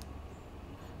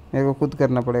 मेरे को खुद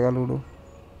करना पड़ेगा लूडो।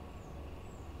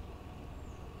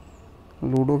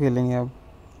 लूडो खेलेंगे अब।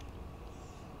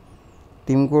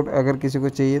 टीम कोड अगर किसी को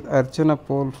चाहिए तो अर्चना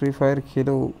पोल फ्री फायर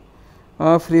खेलो।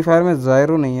 हाँ फ्री फायर में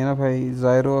ज़ायरो नहीं है ना भाई,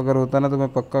 ज़ायरो अगर होता ना तो मैं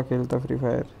पक्का खेलता फ्री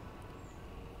फायर।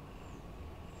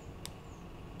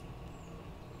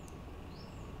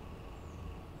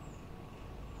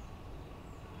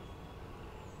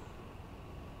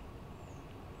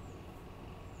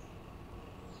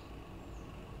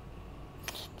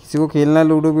 किसी को खेलना है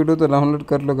लूडो वीडो तो डाउनलोड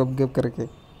कर लो गप गप करके,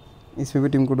 इसमें भी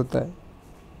टीम कोड होता है।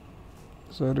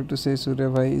 सॉरी टू से सूर्य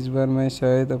भाई, इस बार मैं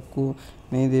शायद आपको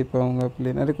नहीं दे पाऊँगा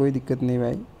प्लेन। अरे कोई दिक्कत नहीं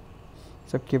भाई,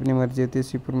 सबकी अपनी मर्जी होती है।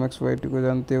 सुपर मैक्स वाई को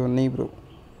जानते हो? नहीं ब्रो।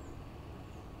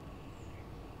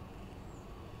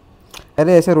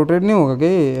 अरे ऐसे रोटेट नहीं होगा क्या?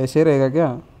 ये ऐसे रहेगा क्या?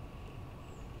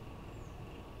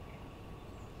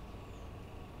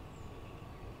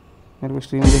 मेरे को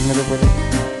स्ट्रीम देखने तो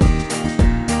पड़े।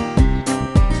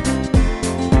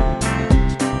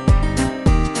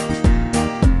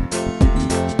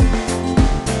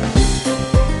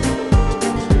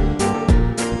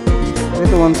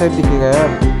 अरे तो वन साइड दिखेगा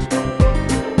यार।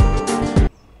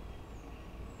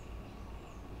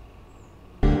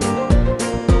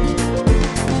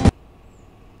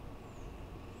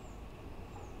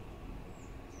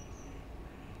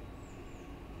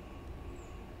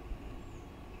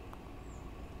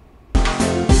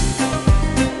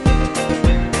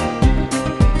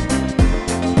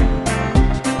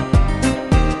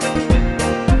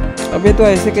 अबे तो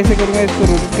ऐसे कैसे करूँगा, इसको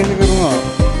रोटेट कैसे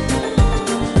करूँगा?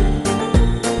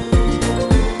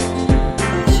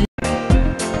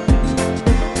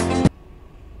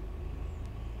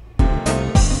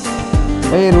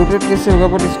 भाई रोटेट कैसे होगा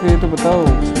बट इसको ये तो बताओ।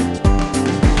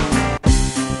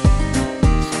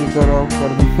 स्पीकर ऑफ कर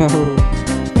दूंगा और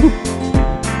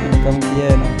कम किया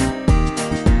है ना।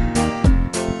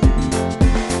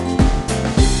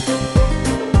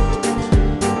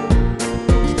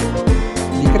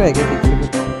 दिख रहा है क्या ठीक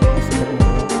से? ऐसे करने का।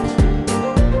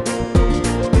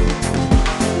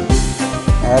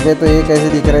 अबे तो ये कैसे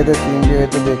दिख रहा है? तो स्क्रीन पे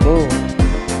तो देखो।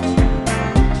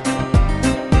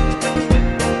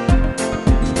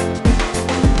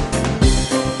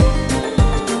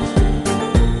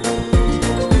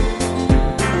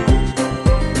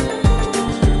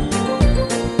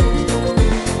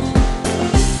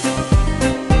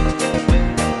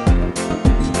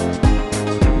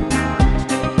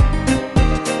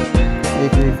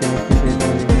 एक ही फिनिश की सेज में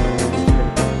दिख रहा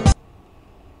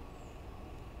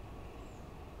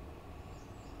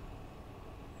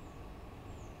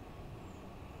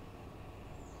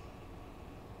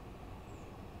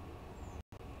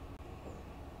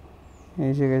है।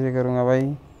 ऐसे कैसे करूँगा भाई?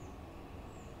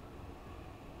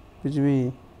 कुछ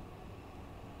भी।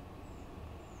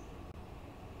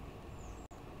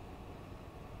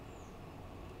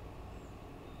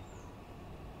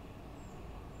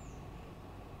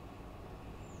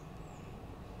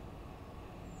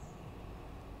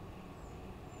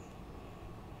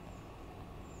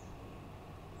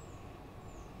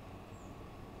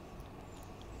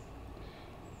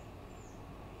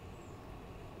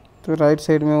 तो राइट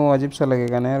साइड में वो अजीब सा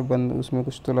लगेगा ना यार बंद, उसमें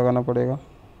कुछ तो लगाना पड़ेगा।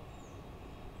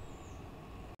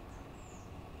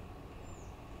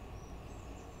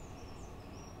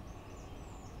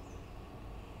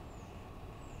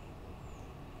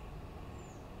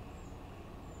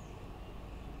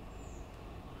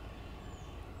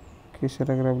 कैसे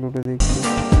लग रहा है लूडो देखिए।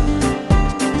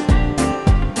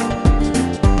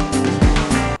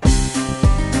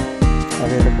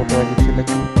 अरे तो फोटो अजीब सी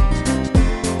लगी।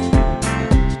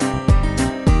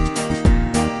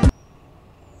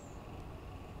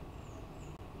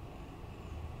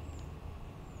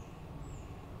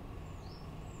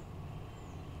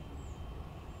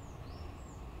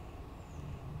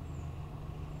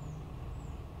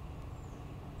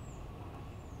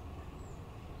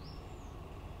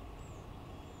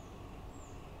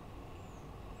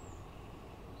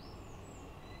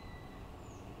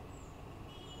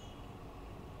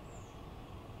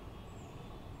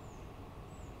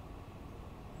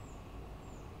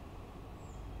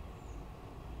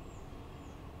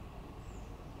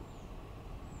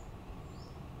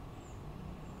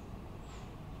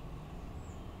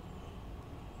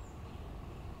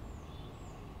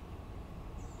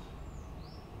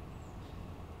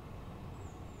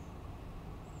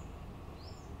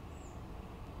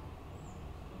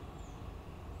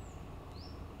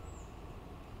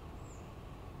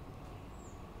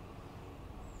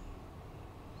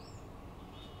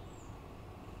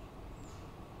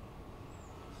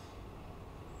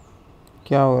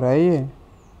 क्या हो रहा है ये?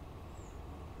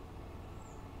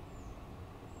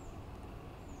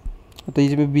 तो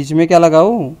इसमें बीच में क्या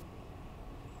लगाऊं?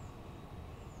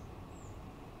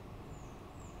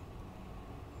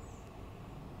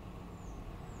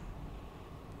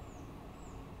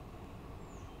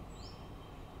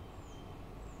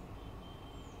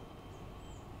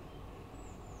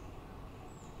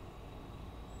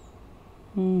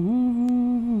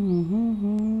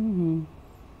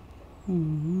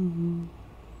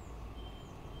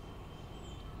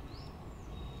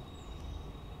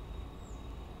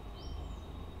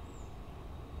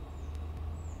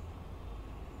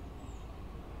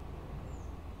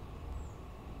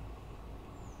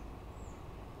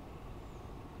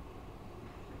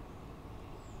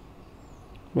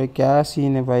 भाई क्या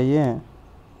सीन है भाई ये?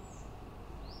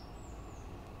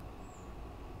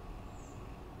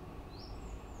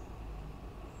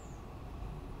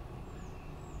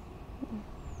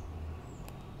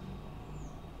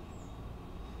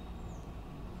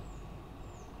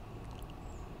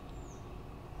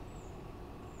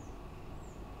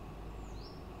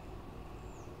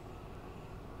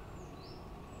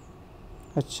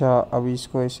 अच्छा अब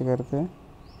इसको ऐसे करते हैं।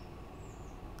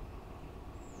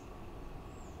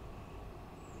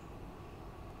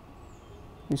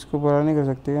 इसको बड़ा नहीं कर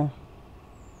सकते क्या?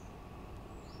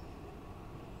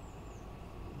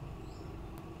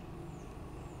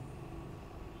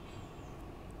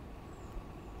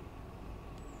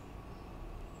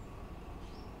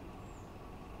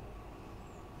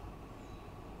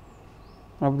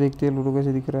 अब देखते हैं लूडो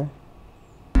कैसे दिख रहा है।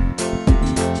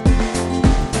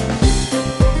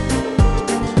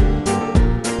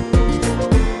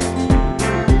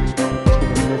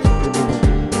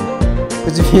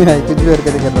 कुछ भी नहीं, कुछ भी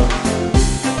हरकतें कर रहा हूँ,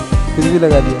 कुछ भी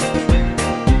लगा दिया।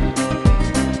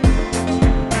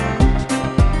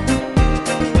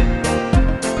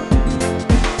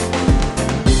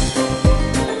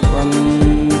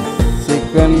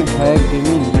 सेकंड है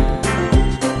गेमिंग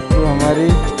तो हमारे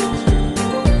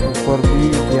ऊपर भी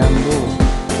ध्यान दो।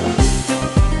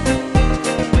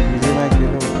 मुझे मैं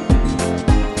खेलूँ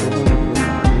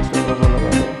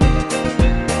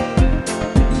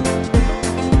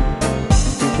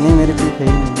इतनी मेरी भी है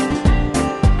ही नहीं।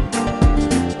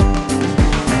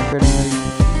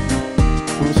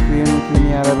 फुल स्क्रीन क्यों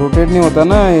नहीं आ रहा? रोटेट नहीं होता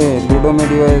ना ये लूडो में,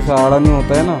 डिवाइस आड़ा नहीं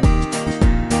होता है ना,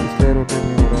 इसलिए रोटेट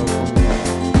नहीं हो रहा है, नहीं आ रहा,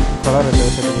 खड़ा रहता है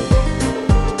ऐसे।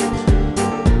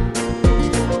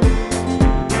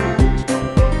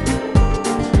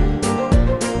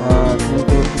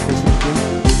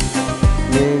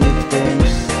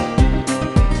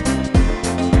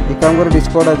 काम करो,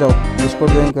 डिस्कॉर्ड आ जाओ,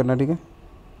 डिस्कॉर्ड ज्वाइन करना, ठीक है?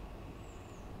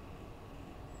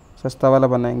 सस्ता वाला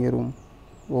बनाएंगे रूम,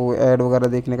 वो ऐड वगैरह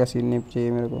देखने का सीन नहीं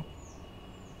चाहिए मेरे को।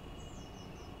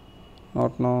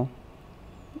 नॉट नो,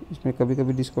 इसमें कभी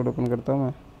कभी डिस्कॉर्ड ओपन करता हूँ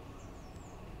मैं।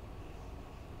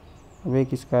 अबे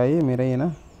किसका है ये? मेरा ही है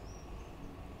ना?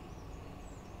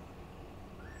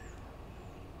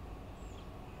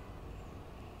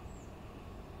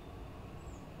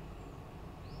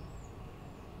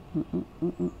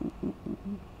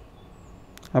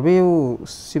 अबे वो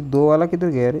सिर्फ 2 वाला किधर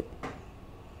गया रे?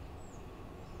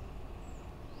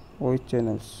 वो वॉइस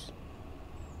चैनल्स।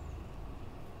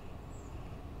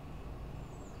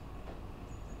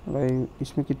 भाई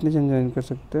इसमें कितने जन ज्वाइन कर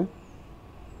सकते हैं?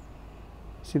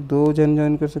 सिर्फ 2 जन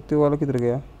ज्वाइन कर सकते हो। वाला किधर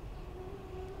गया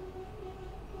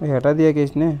भाई? हटा दिया क्या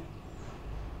इसने?